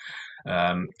locations, and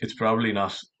it's probably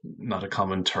not a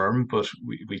common term, but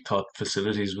we thought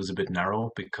facilities was a bit narrow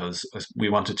because we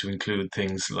wanted to include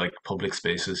things like public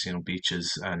spaces,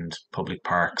 beaches and public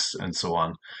parks and so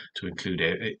on, to include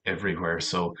everywhere.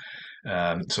 So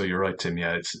so you're right, Tim.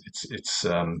 Yeah, it's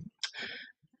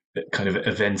kind of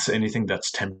events, anything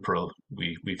that's temporal,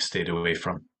 we've stayed away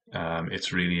from.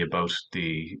 It's really about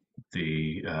the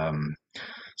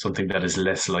something that is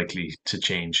less likely to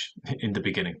change in the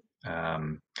beginning.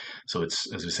 So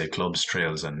it's, as we say, clubs,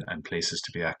 trails, and places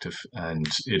to be active, and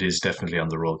it is definitely on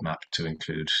the roadmap to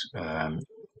include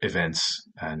events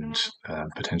and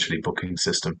potentially booking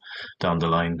system down the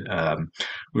line.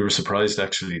 We were surprised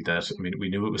actually that, I mean, we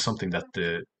knew it was something that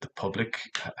the public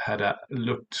had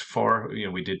looked for.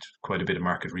 We did quite a bit of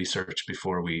market research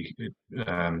before we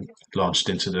launched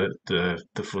into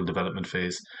the full development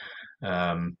phase.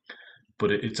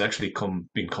 But it's actually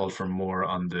been called for more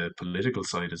on the political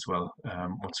side as well.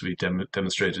 Once we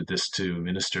demonstrated this to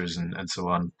ministers and so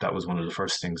on, that was one of the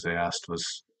first things they asked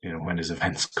was, when is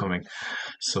events coming?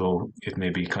 So it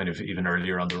may be kind of even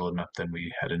earlier on the roadmap than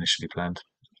we had initially planned.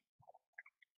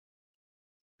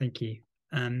 Thank you.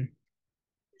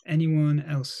 Anyone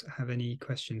else have any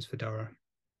questions for Dara?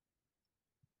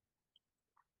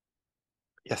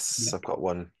 Yes, I've got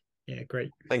one. Yeah, great.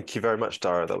 Thank you very much,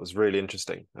 Dara. That was really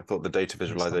interesting. I thought the data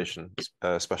visualization,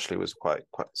 especially, was quite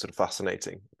sort of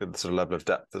fascinating, with the sort of level of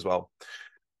depth as well.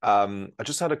 I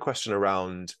just had a question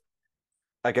around,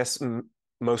 I guess,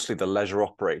 mostly the leisure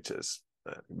operators,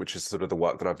 which is sort of the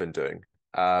work that I've been doing.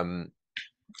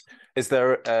 Is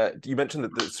there? You mentioned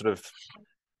that the sort of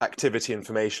activity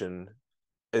information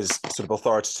is sort of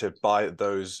authoritative by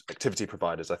those activity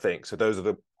providers, I think. So those are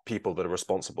the people that are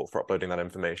responsible for uploading that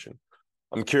information.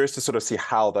 I'm curious to sort of see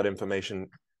how that information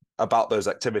about those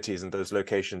activities and those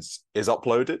locations is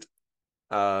uploaded,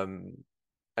 and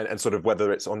sort of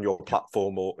whether it's on your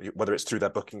platform or whether it's through their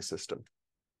booking system.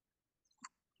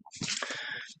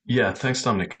 Yeah, thanks,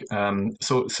 Dominic.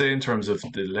 So say in terms of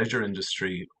the leisure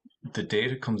industry, the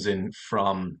data comes in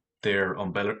from their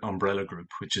umbrella group,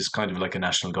 which is kind of like a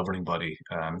national governing body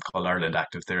called Ireland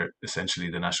Active. They're essentially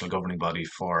the national governing body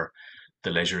for the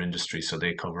leisure industry. So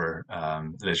they cover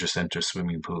leisure centres,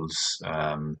 swimming pools,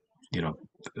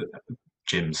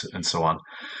 gyms, and so on.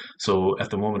 So at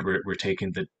the moment, we're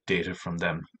taking the data from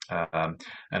them,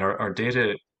 and our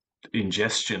data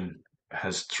ingestion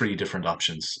has three different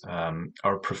options.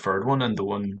 Our preferred one, and the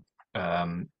one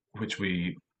which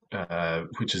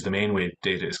is the main way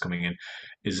data is coming in,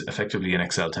 is effectively an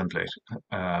Excel template.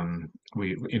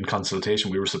 In consultation,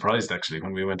 we were surprised actually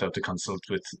when we went out to consult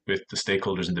with the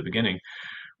stakeholders in the beginning.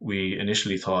 We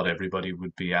initially thought everybody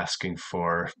would be asking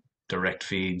for direct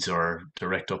feeds or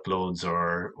direct uploads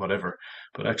or whatever,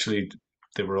 but actually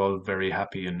they were all very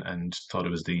happy and thought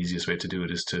it was the easiest way to do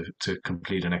it is to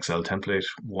complete an Excel template,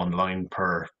 one line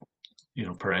per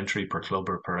entry, per club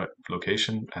or per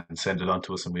location, and send it on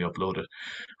to us and we upload it,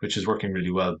 which is working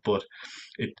really well. But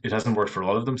it hasn't worked for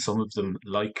all of them. Some of them,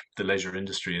 like the leisure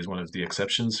industry, is one of the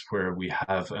exceptions, where we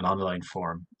have an online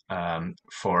form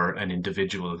for an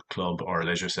individual club or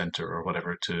leisure centre or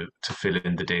whatever to fill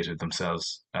in the data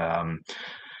themselves.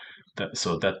 That's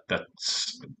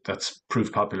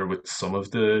proved popular with some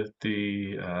of the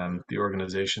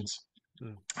organizations.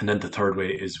 And then the third way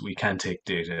is we can take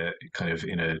data kind of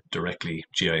in a directly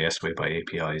GIS way by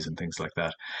APIs and things like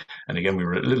that. And again, we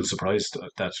were a little surprised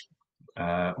that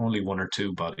only one or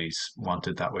two bodies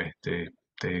wanted that way. They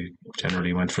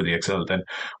generally went for the Excel. Then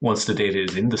once the data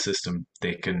is in the system,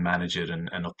 they can manage it and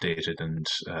update it and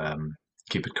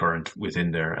keep it current within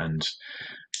there. And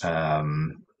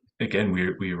again,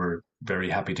 we were very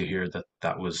happy to hear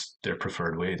that was their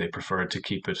preferred way. They preferred to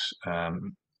keep it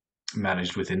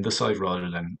managed within the site rather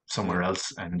than somewhere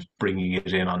else and bringing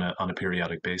it in on a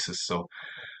periodic basis. So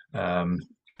a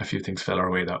few things fell our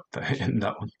way in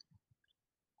that one.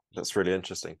 That's really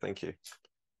interesting. Thank you.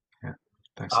 Yeah,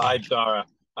 thanks. Hi, Dara.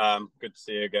 Good to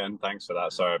see you again. Thanks for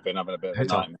that. Sorry, I've been having a bit of a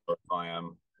nightmare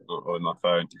with my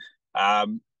phone.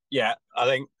 Yeah, I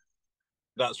think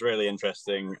that's really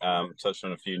interesting. Touched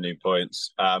on a few new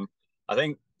points. I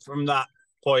think from that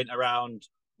point around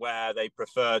where they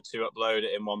prefer to upload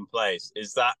it in one place,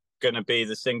 is that going to be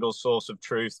the single source of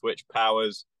truth which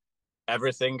powers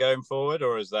everything going forward,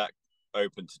 or is that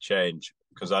open to change?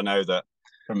 Because I know that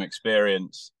from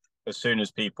experience, as soon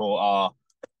as people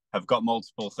have got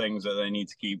multiple things that they need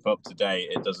to keep up to date,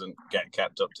 it doesn't get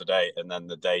kept up to date, and then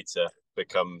the data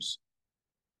becomes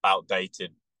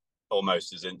outdated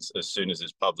almost as soon as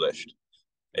it's published.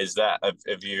 Is that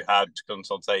have you had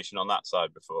consultation on that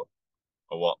side before,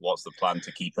 or what's the plan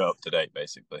to keep it up to date,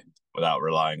 basically, without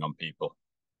relying on people?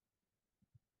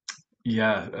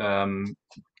 Yeah,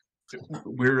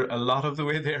 we're a lot of the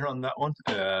way there on that one.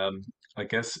 I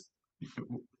guess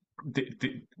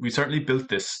we certainly built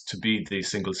this to be the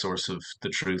single source of the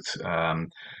truth,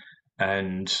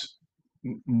 and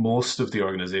most of the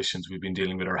organizations we've been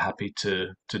dealing with are happy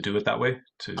to do it that way.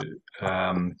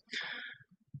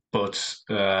 But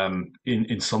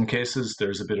in some cases,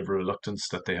 there's a bit of a reluctance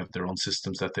that they have their own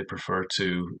systems that they prefer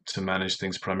to manage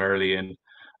things primarily in.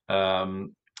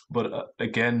 But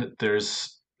again,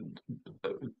 there's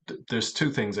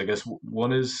two things, I guess.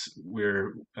 One is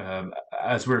we're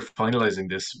as we're finalizing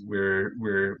this,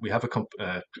 we have a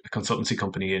consultancy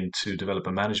company in to develop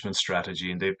a management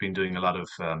strategy, and they've been doing a lot of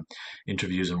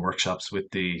interviews and workshops with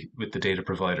the data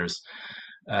providers.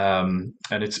 And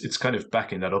it's kind of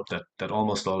backing that up that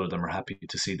almost all of them are happy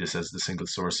to see this as the single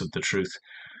source of the truth.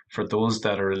 For those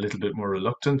that are a little bit more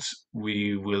reluctant,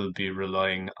 we will be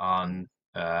relying on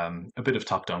a bit of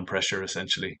top-down pressure,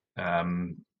 essentially,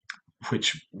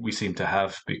 which we seem to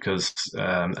have because,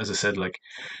 as I said, like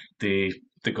the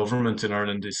government in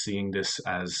Ireland is seeing this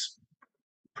as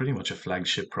pretty much a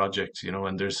flagship project,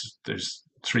 and there's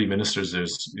three ministers.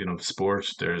 There's sport,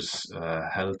 there's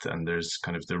health, and there's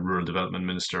kind of the rural development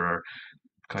minister are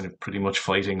kind of pretty much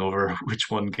fighting over which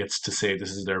one gets to say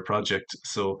this is their project.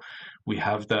 So we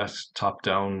have that top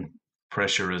down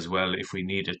pressure as well if we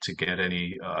need it to get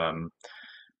any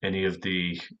of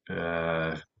the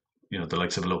the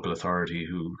likes of a local authority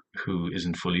who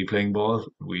isn't fully playing ball.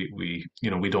 We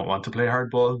don't want to play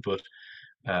hardball, but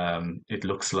it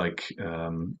looks like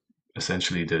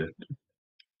essentially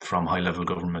from high level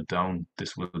government down,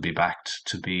 this will be backed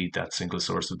to be that single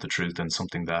source of the truth and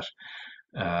something that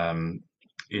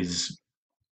is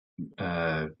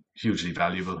hugely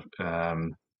valuable.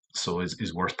 So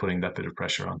is worth putting that bit of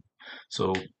pressure on.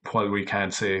 So while we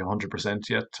can't say 100%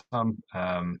 yet, Tom,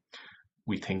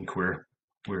 we think we're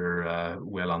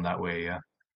well on that way. Yeah.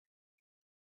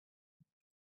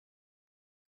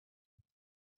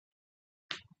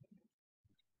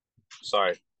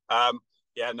 Sorry.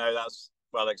 Yeah, no, that's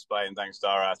well explained. Thanks,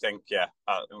 Dara. I think,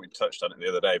 we touched on it the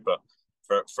other day, but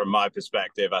from my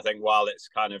perspective, I think while it's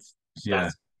kind of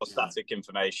static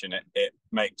information, it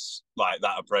makes like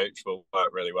that approach will work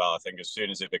really well. I think as soon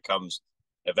as it becomes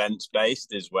events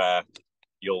based is where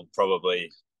you'll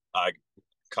probably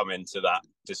come into that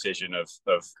decision of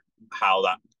how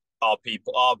that are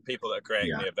people that are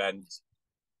creating the event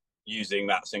using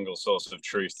that single source of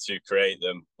truth to create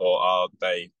them, or are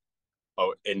they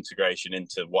integration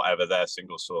into whatever their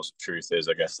single source of truth is.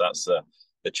 I guess that's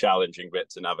the challenging bit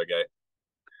to navigate.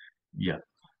 Yeah,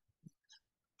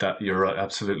 that you're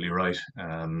absolutely right.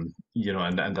 And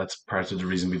that's part of the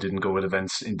reason we didn't go with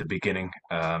events in the beginning.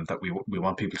 That we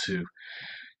want people to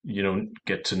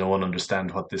get to know and understand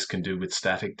what this can do with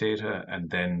static data, and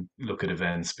then look at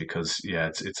events, because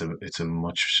it's a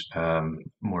much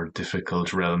more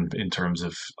difficult realm in terms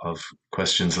of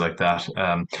questions like that.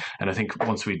 And I think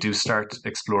once we do start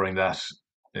exploring that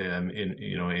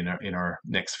in our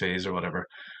next phase or whatever,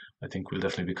 I think we'll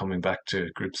definitely be coming back to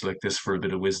groups like this for a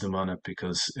bit of wisdom on it,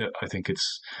 because I think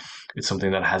it's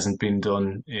something that hasn't been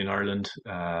done in Ireland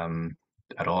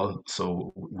at all.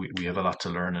 So we have a lot to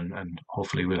learn, and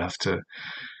hopefully we'll have to,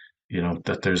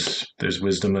 that there's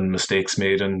wisdom and mistakes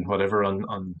made and whatever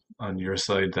on your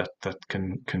side that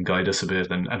can guide us a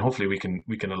bit, and hopefully we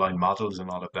can align models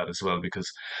and all of that as well,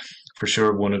 because for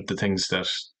sure one of the things that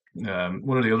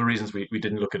one of the other reasons we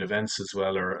didn't look at events as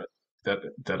well, or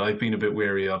that I've been a bit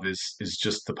wary of, is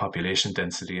just the population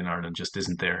density in Ireland just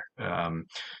isn't there.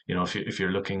 If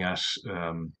you're looking at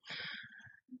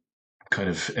kind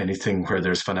of anything where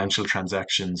there's financial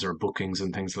transactions or bookings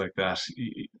and things like that,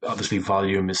 obviously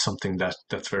volume is something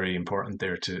that's very important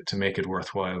there to make it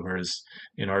worthwhile. Whereas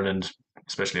in Ireland,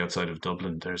 especially outside of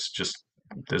Dublin,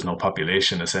 there's no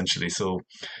population essentially. So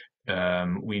there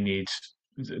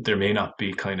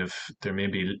may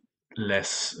be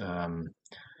less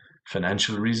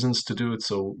financial reasons to do it.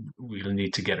 So we'll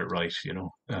need to get it right.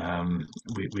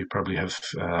 We probably have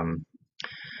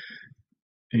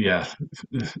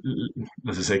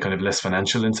as I say, kind of less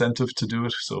financial incentive to do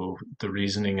it. So the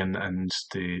reasoning and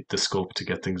the scope to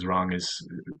get things wrong is,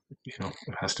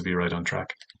 it has to be right on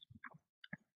track.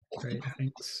 Great,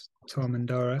 thanks, Tom and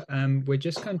Dara. We're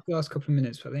just going to the last couple of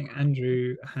minutes, but I think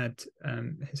Andrew had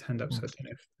his hand up, so I don't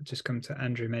know if I'll just come to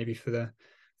Andrew maybe for the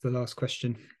last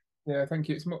question. Yeah, thank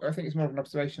you. I think it's more of an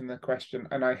observation than a question,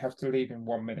 and I have to leave in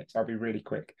 1 minute. So I'll be really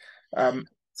quick.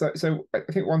 So I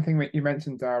think one thing that you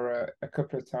mentioned, Dara, a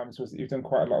couple of times was that you've done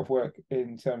quite a lot of work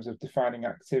in terms of defining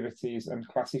activities and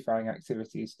classifying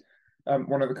activities.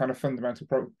 One of the kind of fundamental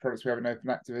products we have in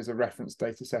OpenActive is a reference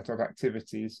data set of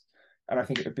activities. And I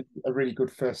think it would be a really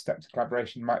good first step to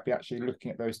collaboration might be actually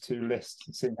looking at those two lists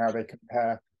and seeing how they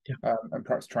compare, and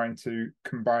perhaps trying to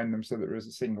combine them so that there is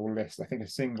a single list. I think a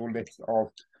single list of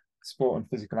sport and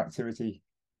physical activity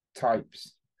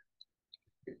types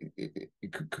it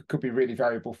could be really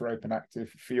valuable for OpenActive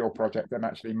for your project and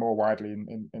actually more widely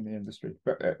in the industry.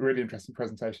 But a really interesting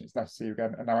presentation. It's nice to see you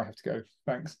again. And now I have to go.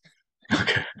 Thanks.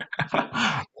 Okay.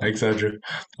 Thanks, Andrew.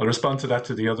 I'll respond to that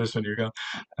to the others when you're gone.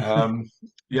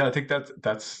 Yeah, I think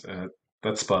that's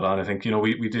spot on. I think,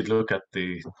 we did look at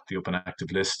the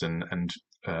OpenActive list and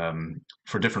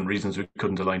for different reasons we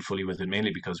couldn't align fully with it,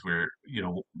 mainly because we're,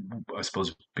 I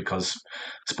suppose because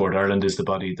Sport Ireland is the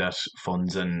body that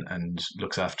funds and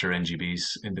looks after NGBs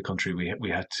in the country, we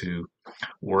had to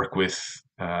work with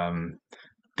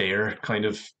their kind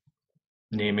of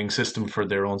naming system for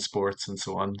their own sports and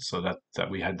so on, so that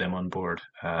we had them on board.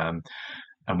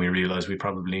 And we realized we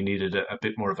probably needed a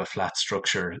bit more of a flat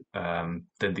structure than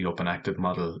the OpenActive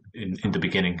model in the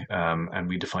beginning, and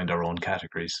we defined our own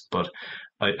categories. But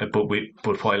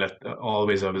while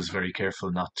always I was very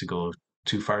careful not to go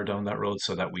too far down that road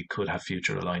so that we could have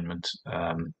future alignment.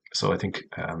 So I think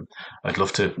I'd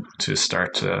love to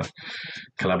start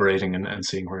collaborating and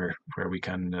seeing where we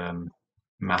can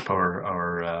map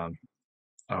our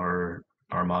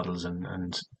models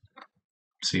and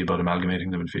see about amalgamating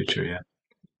them in future. Yeah,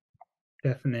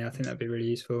 definitely. I think that'd be really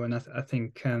useful. And I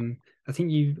think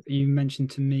you mentioned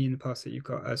to me in the past that you've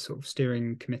got a sort of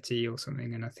steering committee or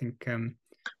something, and I think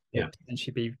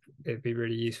it'd be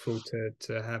really useful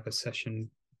to have a session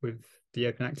with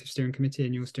the OpenActive steering committee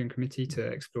and your steering committee to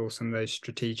explore some of those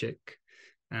strategic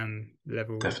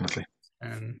level. Definitely.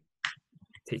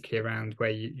 Particularly around where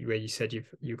you said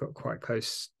you've got quite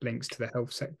close links to the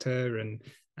health sector and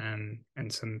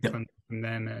some funding from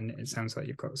them, and it sounds like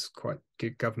you've got quite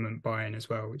good government buy-in as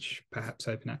well, which perhaps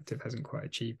OpenActive hasn't quite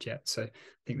achieved yet. So I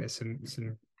think there's some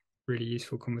really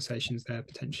useful conversations there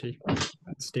potentially.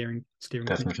 Steering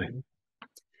Definitely. committee.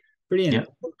 Brilliant. Yeah,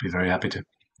 be very happy to.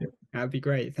 Yeah. That'd be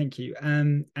great. Thank you.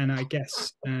 And I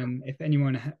guess if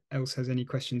anyone else has any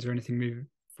questions or anything moving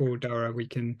forward, Dara, we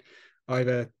can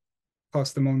either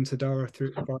pass them on to Dara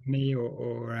by me,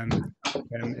 or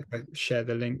if I share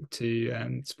the link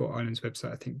to Sport Ireland's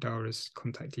website, I think Dara's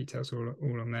contact details are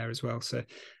all on there as well. So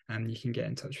you can get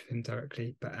in touch with him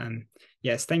directly. But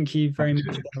yes, thank you very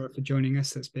much, Dara, for joining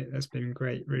us. That's been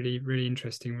great. Really, really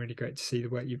interesting. Really great to see the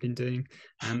work you've been doing.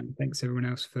 And thanks everyone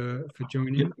else for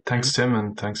joining. Yeah, thanks, Tim,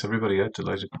 and thanks everybody. Yeah,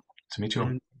 delighted to meet you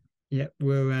all. Yeah,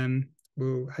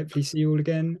 we'll hopefully see you all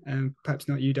again. Perhaps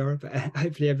not you, Dara, but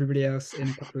hopefully everybody else in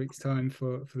a couple of weeks' time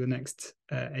for the next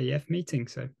AEF meeting.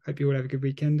 So hope you all have a good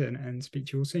weekend and speak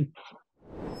to you all soon.